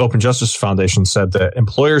 the Open Justice Foundation said that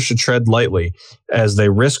employers should tread lightly as they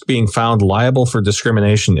risk being found liable for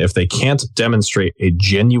discrimination if they can't demonstrate a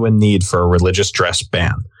genuine need for a religious dress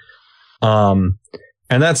ban.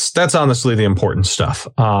 And that's honestly the important stuff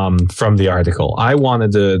from the article. I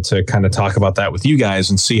wanted to kind of talk about that with you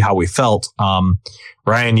guys and see how we felt.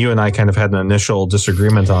 Ryan, you and I kind of had an initial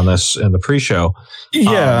disagreement on this in the pre-show.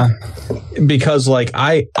 Yeah. Because like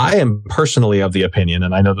I am personally of the opinion,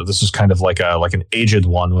 and I know that this is kind of like an aged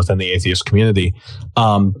one within the atheist community.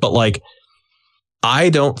 But like, I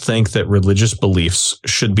don't think that religious beliefs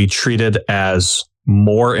should be treated as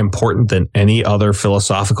more important than any other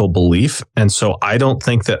philosophical belief. And so I don't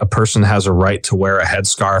think that a person has a right to wear a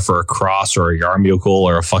headscarf or a cross or a yarmulke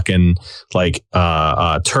or a fucking like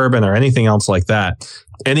a turban or anything else like that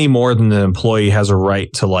any more than an employee has a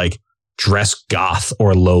right to like dress goth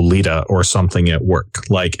or Lolita or something at work.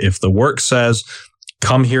 Like if the work says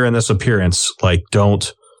come here in this appearance, like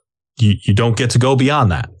you don't get to go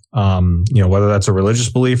beyond that. Whether that's a religious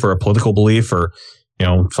belief or a political belief or,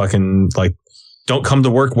 fucking like, don't come to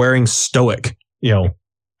work wearing stoic,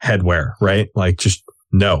 headwear, right? Like just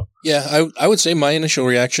no. Yeah, I would say my initial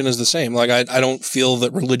reaction is the same. Like I don't feel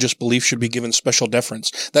that religious belief should be given special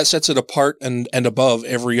deference. That sets it apart and above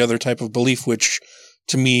every other type of belief, which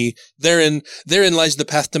to me, therein lies the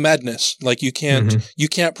path to madness. Like you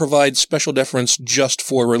can't provide special deference just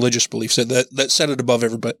for religious beliefs that set it above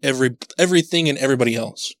everything and everybody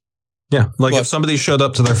else. Yeah, like if somebody showed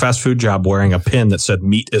up to their fast food job wearing a pin that said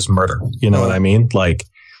 "meat is murder," you know what I mean? Like,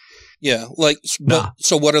 yeah, like. Nah.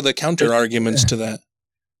 So, what are the counter arguments to that?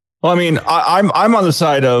 Well, I mean, I'm on the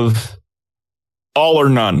side of all or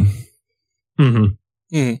none. Mm-hmm.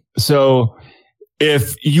 Mm-hmm. So,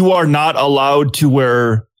 if you are not allowed to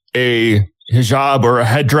wear a hijab or a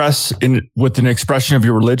headdress with an expression of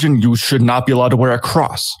your religion, you should not be allowed to wear a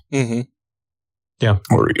cross. Mm-hmm. Yeah.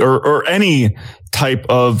 Or any type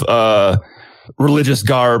of religious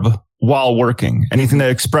garb while working. Anything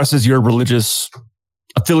that expresses your religious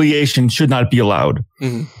affiliation should not be allowed.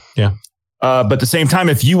 Mm-hmm. Yeah. But at the same time,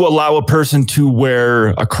 if you allow a person to wear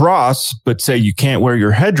a cross, but say you can't wear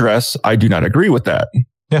your headdress, I do not agree with that.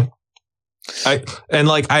 Yeah. I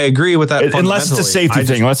agree with that. Unless it's a safety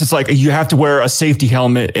thing. Unless it's like you have to wear a safety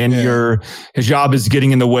helmet and your hijab is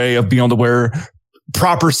getting in the way of being able to wear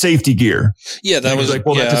proper safety gear. Yeah, that was like,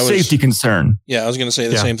 that's a safety concern. Yeah, I was going to say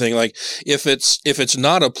the same thing. Like, if it's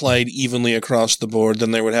not applied evenly across the board,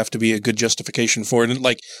 then there would have to be a good justification for it. And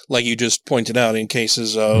like you just pointed out, in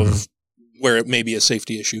cases of where it may be a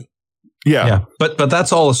safety issue. Yeah. But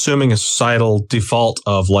that's all assuming a societal default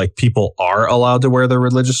of like people are allowed to wear their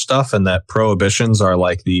religious stuff, and that prohibitions are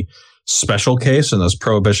like the special case, and those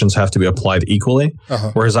prohibitions have to be applied equally.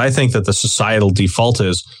 Uh-huh. Whereas I think that the societal default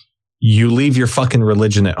is you leave your fucking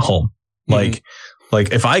religion at home. Like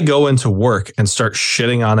if I go into work and start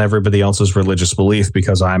shitting on everybody else's religious belief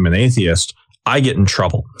because I'm an atheist, I get in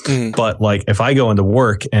trouble. But like if I go into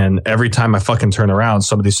work and every time I fucking turn around,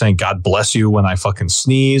 somebody's saying, God bless you when I fucking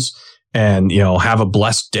sneeze and, have a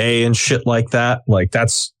blessed day and shit like that, like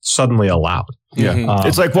that's suddenly allowed. Yeah.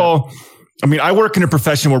 It's like, well, I mean, I work in a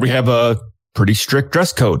profession where we have a pretty strict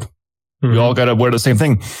dress code. We all got to wear the same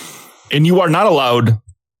thing. And you are not allowed.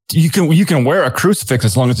 You can wear a crucifix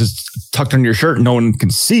as long as it's tucked under your shirt and no one can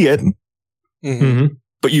see it.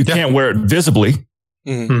 But you can't wear it visibly.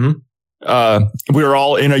 We're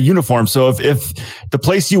all in a uniform. So if the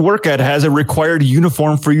place you work at has a required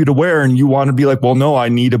uniform for you to wear and you want to be like, well, no, I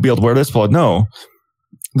need to be able to wear this. Well, no,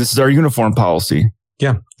 this is our uniform policy.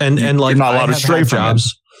 Yeah. And like, you're not allowed to stray from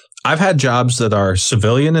jobs. I've had jobs that are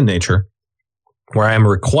civilian in nature where I am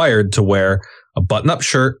required to wear a button-up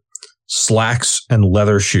shirt, slacks, and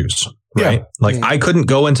leather shoes, right? I couldn't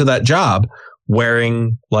go into that job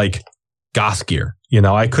wearing like goth gear.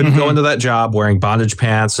 I couldn't go into that job wearing bondage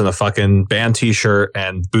pants and a fucking band t-shirt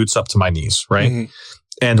and boots up to my knees, right?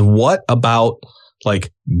 And what about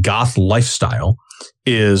like goth lifestyle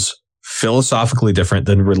is philosophically different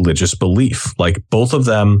than religious belief? Like both of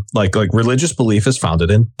them, like religious belief is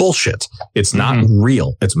founded in bullshit. It's not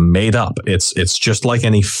real. It's made up. It's just like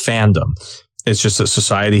any fandom. It's just that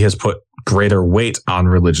society has put greater weight on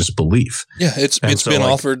religious belief. Yeah, it's been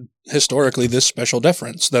offered historically this special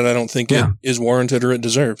deference that I don't think it is warranted or it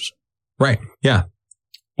deserves. Right. Yeah.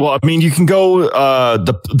 Well, I mean, you can go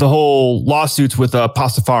the whole lawsuits with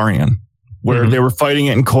Pastafarian, where they were fighting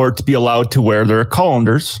it in court to be allowed to wear their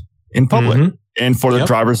colanders in public and for their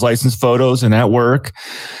driver's license photos and at work.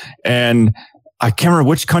 And I can't remember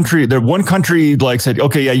which country. One country said,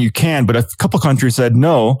 okay, yeah, you can, but a couple countries said,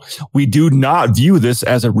 no, we do not view this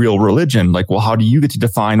as a real religion. Like, well, how do you get to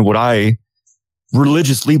define what I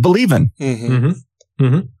religiously believe in?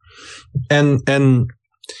 And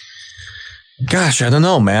gosh, I don't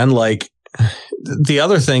know, man. Like, the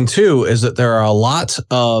other thing too is that there are a lot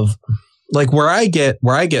of where I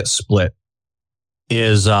get split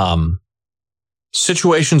is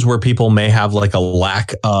situations where people may have a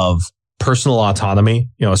lack of personal autonomy,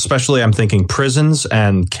 especially I'm thinking prisons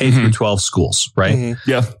and K through 12 schools, right?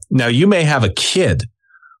 Yeah. Now you may have a kid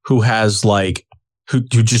who has who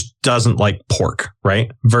just doesn't like pork,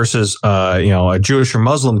 right? Versus a Jewish or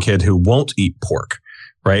Muslim kid who won't eat pork,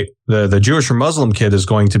 right? The Jewish or Muslim kid is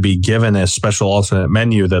going to be given a special alternate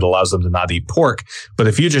menu that allows them to not eat pork. But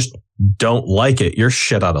if you just don't like it, you're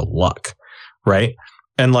shit out of luck, right?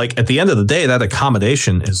 And at the end of the day, that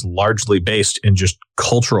accommodation is largely based in just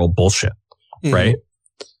cultural bullshit, right?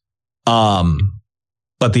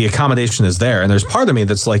 But the accommodation is there. And there's part of me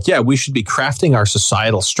that's yeah, we should be crafting our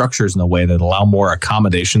societal structures in a way that allow more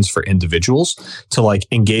accommodations for individuals to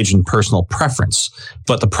engage in personal preference.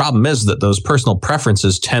 But the problem is that those personal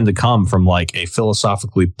preferences tend to come from a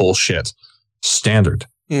philosophically bullshit standard.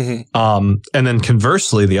 And then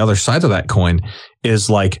conversely, the other side of that coin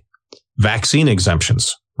is vaccine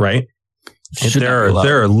exemptions, right?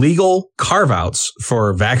 There are legal carve-outs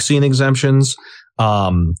for vaccine exemptions,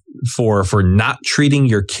 for not treating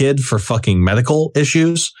your kid for fucking medical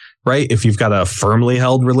issues, right? If you've got a firmly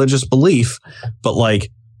held religious belief, but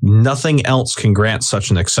nothing else can grant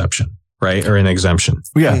such an exception, right? Or an exemption.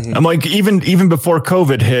 Yeah. I'm even before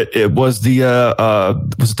COVID hit, it was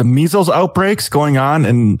the measles outbreaks going on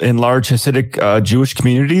in large Hasidic Jewish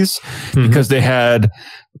communities because they had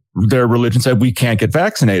their religion said we can't get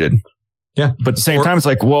vaccinated. Yeah. But at the same time, it's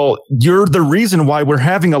well, you're the reason why we're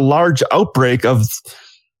having a large outbreak of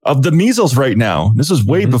the measles right now. This is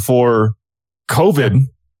way before COVID.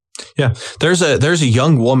 Yeah. There's a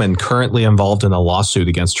young woman currently involved in a lawsuit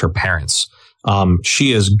against her parents.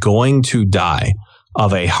 She is going to die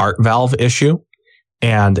of a heart valve issue.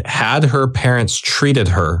 And had her parents treated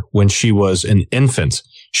her when she was an infant,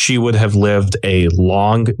 she would have lived a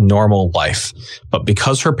long, normal life. But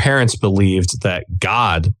because her parents believed that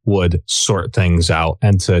God would sort things out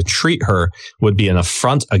and to treat her would be an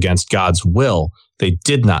affront against God's will, they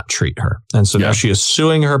did not treat her. And so now she is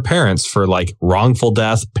suing her parents for wrongful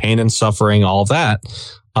death, pain and suffering, all that,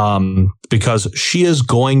 because she is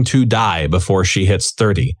going to die before she hits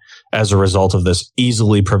 30 as a result of this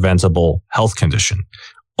easily preventable health condition.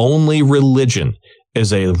 Only religion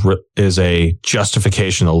is a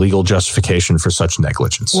justification, a legal justification for such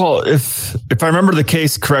negligence. Well, if I remember the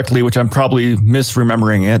case correctly, which I'm probably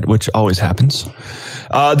misremembering it, which always happens,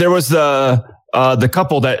 there was the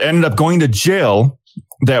couple that ended up going to jail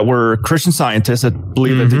that were Christian scientists that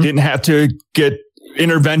believe that they didn't have to get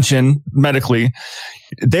intervention medically.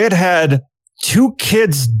 They had 2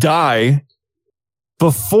 kids die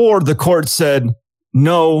before the court said,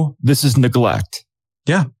 no, this is neglect.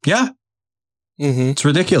 Yeah. Yeah. It's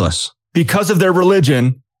ridiculous. Because of their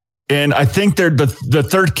religion. And I think the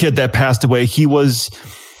third kid that passed away, he was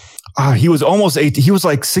almost 18. He was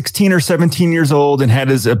 16 or 17 years old and had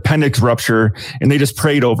his appendix rupture, and they just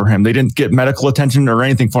prayed over him. They didn't get medical attention or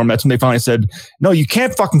anything for him. That's when they finally said, no, you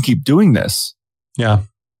can't fucking keep doing this. Yeah.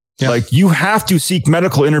 You have to seek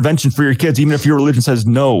medical intervention for your kids, even if your religion says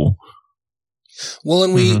no. Well,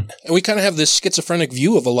 and we kind of have this schizophrenic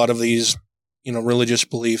view of a lot of these, religious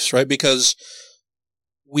beliefs, right? Because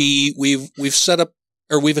we've set up,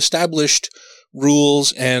 or we've established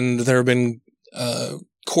rules, and there have been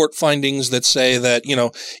court findings that say that,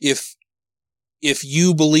 if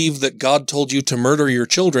you believe that God told you to murder your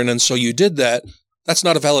children and so you did that, that's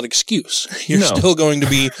not a valid excuse. You're still going to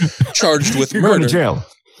be charged with You're murder. Going to jail.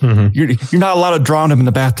 You're not allowed to drown him in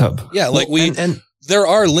the bathtub. Yeah, there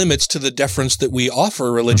are limits to the deference that we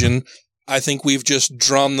offer religion. I think we've just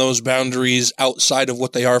drawn those boundaries outside of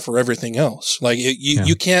what they are for everything else.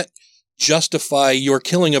 You can't justify your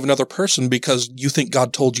killing of another person because you think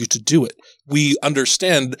God told you to do it. We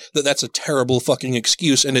understand that that's a terrible fucking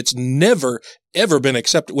excuse, and it's ever been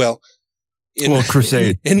accepted.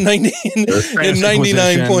 Crusade. In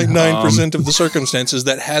 99.9% of the circumstances,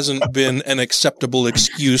 that hasn't been an acceptable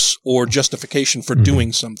excuse or justification for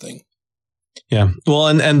doing something. Yeah. Well,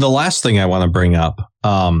 and the last thing I want to bring up,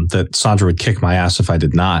 that Sandra would kick my ass if I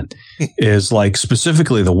did not, is like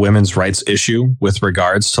specifically the women's rights issue with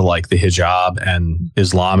regards to like the hijab and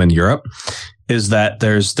Islam in Europe, is that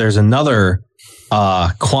there's another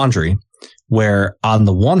quandary where on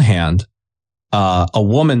the one hand, a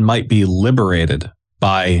woman might be liberated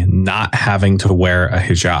by not having to wear a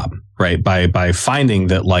hijab, right? By finding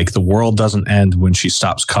that like the world doesn't end when she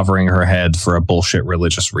stops covering her head for a bullshit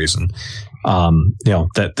religious reason,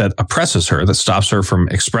 that oppresses her, that stops her from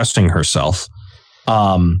expressing herself.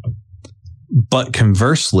 But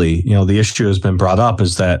conversely, the issue has been brought up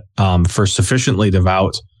is that for sufficiently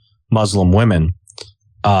devout Muslim women,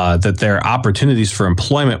 that their opportunities for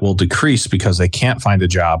employment will decrease because they can't find a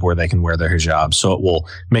job where they can wear their hijab. So it will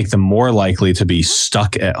make them more likely to be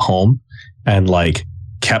stuck at home and like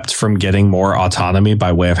kept from getting more autonomy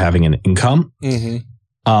by way of having an income.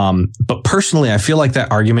 Mm-hmm. But personally, I feel like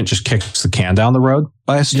that argument just kicks the can down the road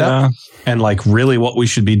by a step. Yeah. And like really what we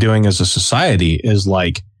should be doing as a society is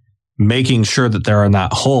like making sure that there are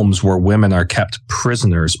not homes where women are kept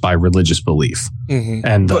prisoners by religious belief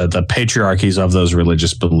and the patriarchies of those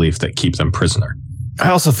religious belief that keep them prisoner. I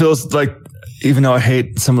also feel like, even though I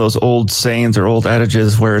hate some of those old sayings or old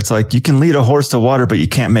adages where it's like, you can lead a horse to water, but you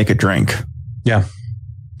can't make it drink. Yeah.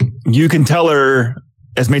 You can tell her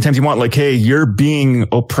as many times you want, like, hey, you're being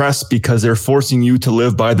oppressed because they're forcing you to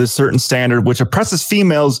live by this certain standard, which oppresses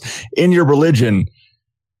females in your religion.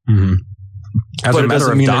 Mm-hmm. As but a it matter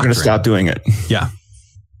doesn't of mean doctrine. they're going to stop doing it. Yeah.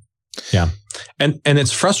 Yeah. And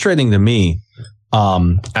it's frustrating to me,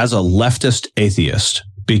 as a leftist atheist,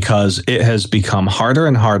 because it has become harder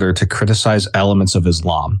and harder to criticize elements of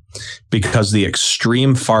Islam because the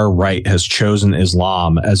extreme far right has chosen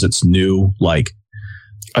Islam as its new, like,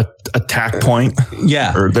 attack point.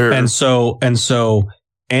 Yeah. And so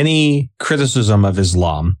any criticism of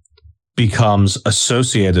Islam becomes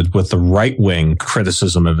associated with the right wing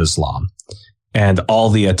criticism of Islam and all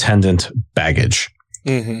the attendant baggage,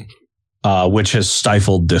 which has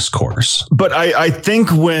stifled discourse. But I think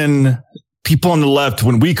when people on the left,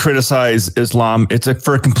 when we criticize Islam, it's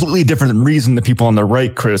for a completely different reason than people on the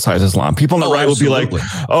right criticize Islam. People on the right absolutely. will be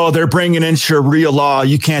like, oh, they're bringing in Sharia law.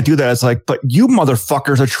 You can't do that. It's like, but you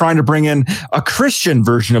motherfuckers are trying to bring in a Christian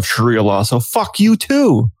version of Sharia law. So fuck you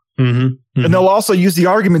too. Mm-hmm. Mm-hmm. And they'll also use the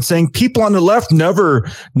argument saying people on the left never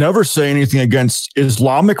say anything against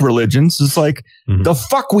Islamic religions. It's like, the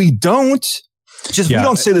fuck we don't. We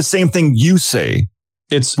don't say the same thing you say.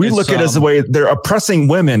 We look at it as the way they're oppressing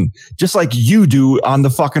women, just like you do on the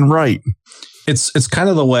fucking right. It's kind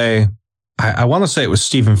of the way, I want to say it was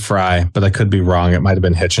Stephen Fry, but I could be wrong. It might have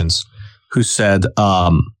been Hitchens, who said,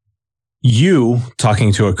 you,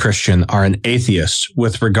 talking to a Christian, are an atheist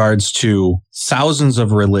with regards to thousands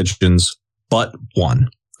of religions, but one.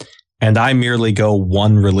 And I merely go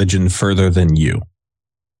one religion further than you.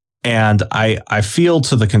 And I feel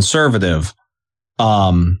to the conservative,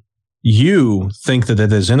 you think that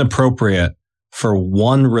it is inappropriate for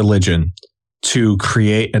one religion to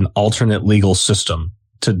create an alternate legal system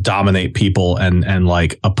to dominate people and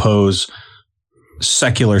like oppose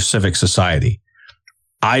secular civic society.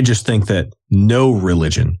 I just think that no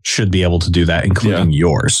religion should be able to do that, including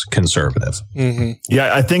yours, conservative. Mm-hmm.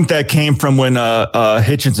 Yeah, I think that came from when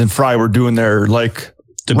Hitchens and Fry were doing their like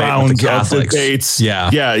debate with the Catholics. Debates. Yeah.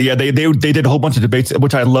 They did a whole bunch of debates,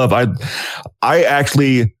 which I love. I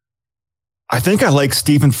think I like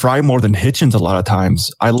Stephen Fry more than Hitchens a lot of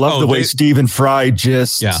times. I love the way Stephen Fry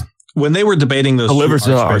just when they were debating those delivers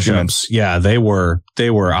the arguments. Yeah, they were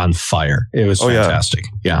on fire. It was fantastic.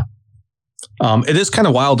 Yeah. It is kind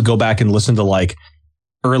of wild to go back and listen to like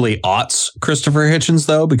early aughts Christopher Hitchens,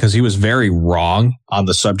 though, because he was very wrong on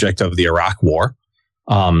the subject of the Iraq War.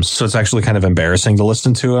 So it's actually kind of embarrassing to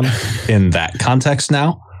listen to him in that context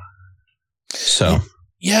now. So,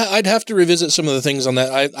 yeah, I'd have to revisit some of the things on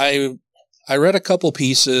that. I read a couple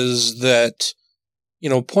pieces that,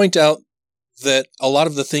 point out that a lot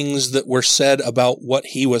of the things that were said about what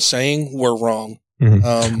he was saying were wrong.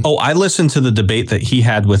 Mm-hmm. I listened to the debate that he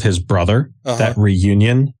had with his brother, that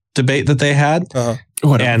reunion debate that they had.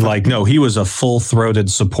 And he was a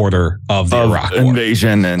full-throated supporter of the Iraq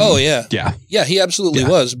invasion. War. Yeah, he absolutely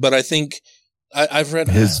was. But I think I've read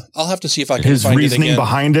I'll have to see if I can find it again. His reasoning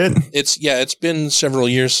behind it. It's been several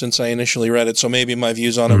years since I initially read it, so maybe my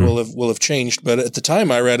views on it will have changed. But at the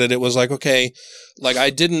time I read it, it was like, okay, like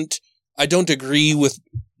I don't agree with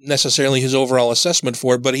necessarily his overall assessment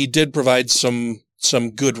for it, but he did provide some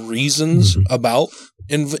good reasons about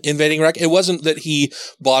invading Iraq. It wasn't that he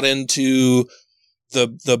bought into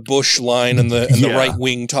the Bush line and the right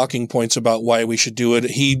wing talking points about why we should do it.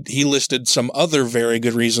 He listed some other very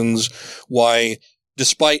good reasons why,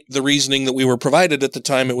 despite the reasoning that we were provided at the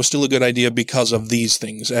time, it was still a good idea because of these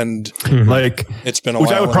things. And like, it's been a which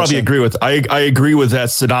while. I would probably agree with. I agree with that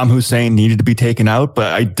Saddam Hussein needed to be taken out,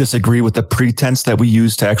 but I disagree with the pretense that we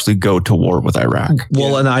used to actually go to war with Iraq.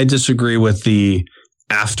 Well, and I disagree with the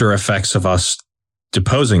after effects of us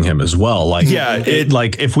deposing him as well. Like,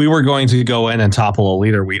 like if we were going to go in and topple a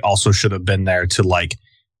leader, we also should have been there to like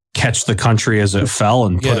catch the country as it fell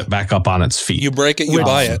and put it back up on its feet. You break it, you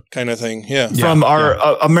buy it, kind of thing. Yeah. From our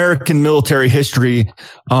American military history,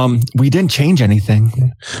 we didn't change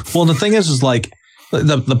anything. Well, the thing is like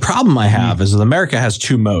the problem I have is that America has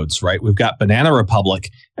two modes, right? We've got Banana Republic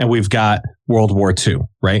and we've got World War II,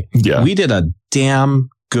 right? Yeah. We did a damn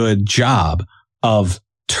good job of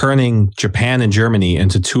turning Japan and Germany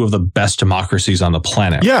into two of the best democracies on the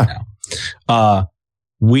planet. Yeah. Right now.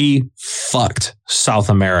 We fucked South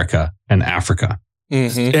America and Africa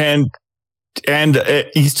and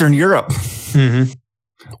Eastern Europe.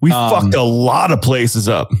 We fucked a lot of places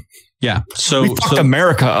up. Yeah. So we fucked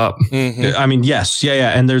America up. I mean, yes.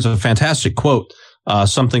 Yeah. And there's a fantastic quote.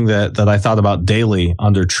 Something that I thought about daily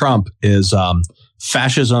under Trump is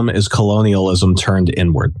fascism is colonialism turned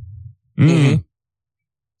inward.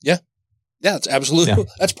 Yeah, it's absolutely,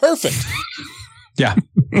 that's perfect. Yeah.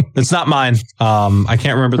 It's not mine. I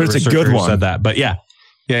can't remember the researcher who said that, but yeah.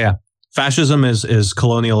 Fascism is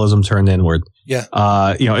colonialism turned inward.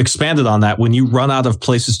 Yeah. Expanded on that. When you run out of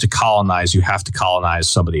places to colonize, you have to colonize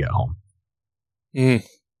somebody at home.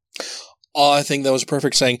 Oh, I think that was a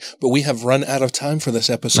perfect saying, but we have run out of time for this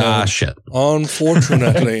episode. Shit.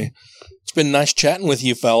 Unfortunately. It's been nice chatting with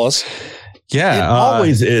you fellas. Yeah. It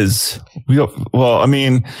always is. Well, I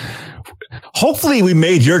mean, hopefully we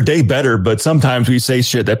made your day better, but sometimes we say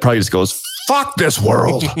shit that probably just goes, fuck this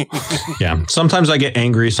world. Yeah. Sometimes I get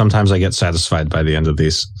angry. Sometimes I get satisfied by the end of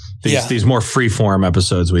these more free form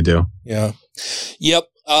episodes we do. Yeah. Yep.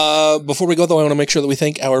 Before we go though, I want to make sure that we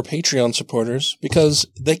thank our Patreon supporters because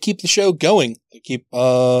they keep the show going. They keep,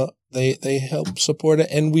 they help support it.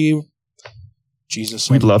 And we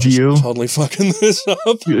love you. Totally fucking this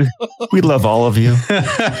up. We love all of you.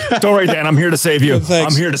 Don't worry, Dan. I'm here to save you.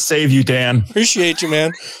 I'm here to save you, Dan. Appreciate you,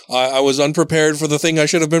 man. I was unprepared for the thing I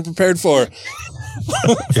should have been prepared for.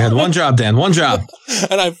 You had one job, Dan. One job.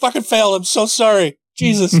 And I fucking failed. I'm so sorry.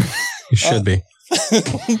 Jesus. You should be.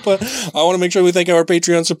 But I want to make sure we thank our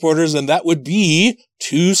Patreon supporters, and that would be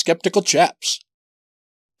two skeptical chaps.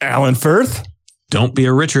 Alan Firth. Don't be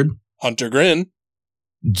a Richard. Hunter Grin.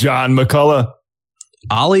 John McCullough.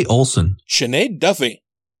 Ollie Olson. Sinead Duffy.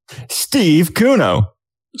 Steve Kuno.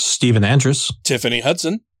 Stephen Andrus. Tiffany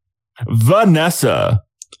Hudson. Vanessa.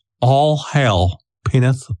 All hail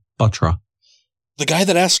Peneth Buttra. The guy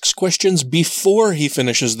that asks questions before he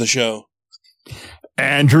finishes the show.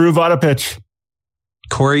 Andrew Vodopich.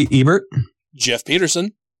 Corey Ebert. Jeff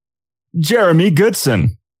Peterson. Jeremy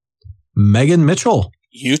Goodson. Megan Mitchell.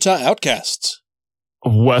 Utah Outcasts.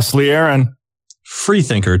 Wesley Aaron.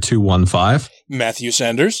 Freethinker 215. Matthew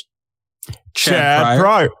Sanders. Chad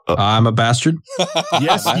Pryor. I'm a bastard.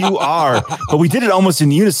 Yes, you are. But we did it almost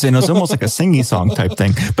in unison. It was almost like a singy song type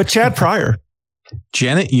thing. But Chad Pryor.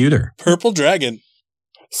 Janet Uter. Purple Dragon.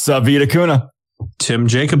 Savita Kuna. Tim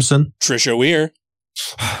Jacobson. Trisha Weir.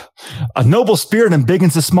 A noble spirit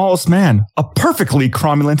embiggens the smallest man. A perfectly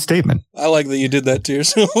cromulent statement. I like that you did that to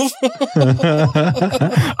yourself.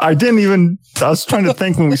 I was trying to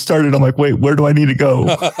think when we started. I'm like, wait, where do I need to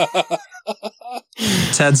go?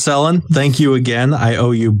 Ted Sellen, thank you again. I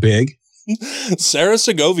owe you big. Sarah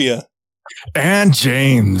Segovia. And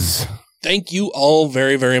James. Thank you all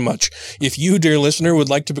very, very much. If you, dear listener, would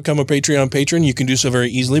like to become a Patreon patron, you can do so very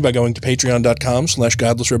easily by going to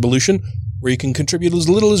patreon.com/godlessrevolution, where you can contribute as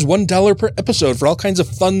little as $1 per episode for all kinds of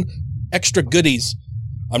fun extra goodies.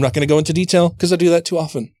 I'm not going to go into detail because I do that too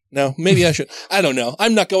often. No, maybe I should. I don't know.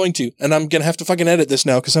 I'm not going to. And I'm going to have to fucking edit this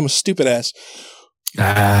now because I'm a stupid ass.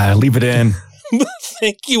 Leave it in.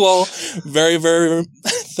 Thank you all very, very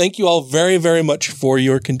much for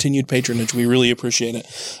your continued patronage. We really appreciate it.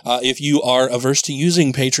 If you are averse to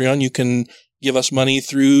using Patreon, you can give us money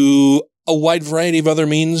through a wide variety of other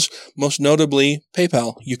means, most notably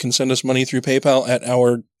PayPal. You can send us money through PayPal at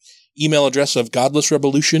our email address of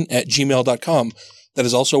godlessrevolution@gmail.com. That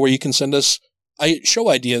is also where you can send us show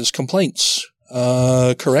ideas, complaints,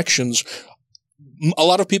 corrections. A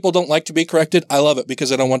lot of people don't like to be corrected. I love it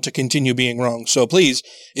because I don't want to continue being wrong. So please,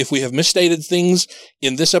 if we have misstated things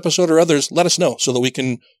in this episode or others, let us know so that we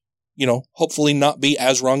can, hopefully not be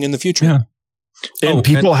as wrong in the future. Yeah. And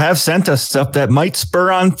people have sent us stuff that might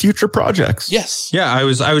spur on future projects. Yes. Yeah, I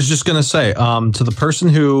was just going to say, to the person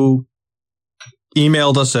who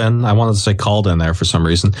emailed us in, I wanted to say called in there for some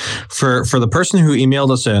reason. For the person who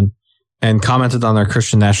emailed us in and commented on our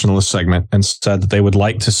Christian Nationalist segment and said that they would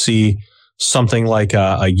like to see something like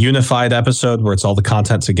a unified episode where it's all the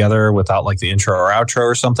content together without like the intro or outro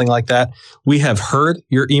or something like that. We have heard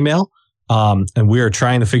your email, and we are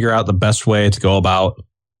trying to figure out the best way to go about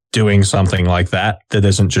doing something like that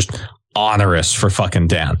isn't just onerous for fucking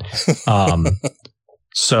Dan.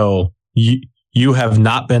 So you have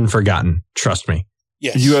not been forgotten. Trust me.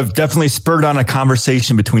 Yes. You have definitely spurred on a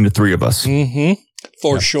conversation between the three of us. Mm-hmm.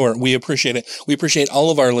 For sure. We appreciate it. We appreciate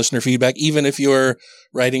all of our listener feedback, even if you're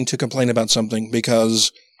writing to complain about something,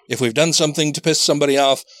 because if we've done something to piss somebody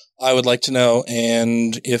off, I would like to know.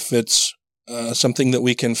 And if it's something that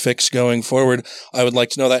we can fix going forward, I would like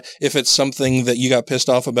to know that. If it's something that you got pissed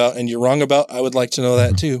off about and you're wrong about, I would like to know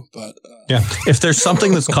that too. But yeah, if there's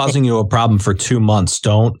something that's causing you a problem for 2 months,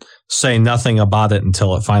 don't say nothing about it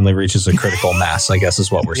until it finally reaches a critical mass, I guess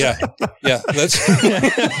is what we're saying. Yeah, that's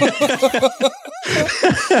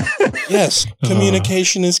yes.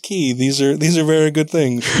 Communication is key. These are very good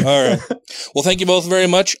things. All right. Well, thank you both very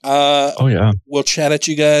much. We'll chat at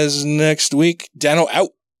you guys next week. Dano out.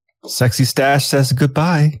 Sexy Stash says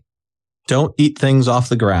goodbye. Don't eat things off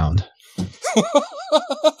the ground.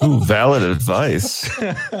 Ooh, valid advice.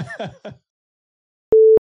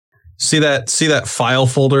 See that file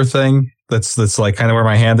folder thing that's like kind of where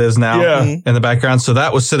my hand is now in the background. So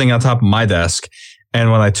that was sitting on top of my desk. And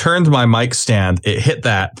when I turned my mic stand, it hit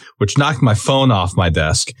that, which knocked my phone off my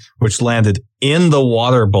desk, which landed in the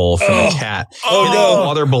water bowl for the cat. The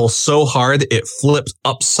water bowl so hard, it flipped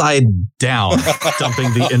upside down,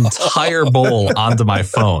 dumping the entire bowl onto my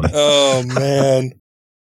phone. Oh, man.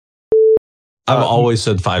 I've always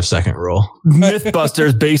said 5-second rule.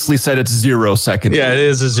 Mythbusters basically said it's 0 seconds. Yeah, it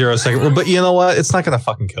is a 0 second rule. But you know what? It's not going to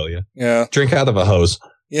fucking kill you. Yeah. Drink out of a hose.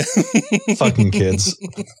 Yeah. Fucking kids.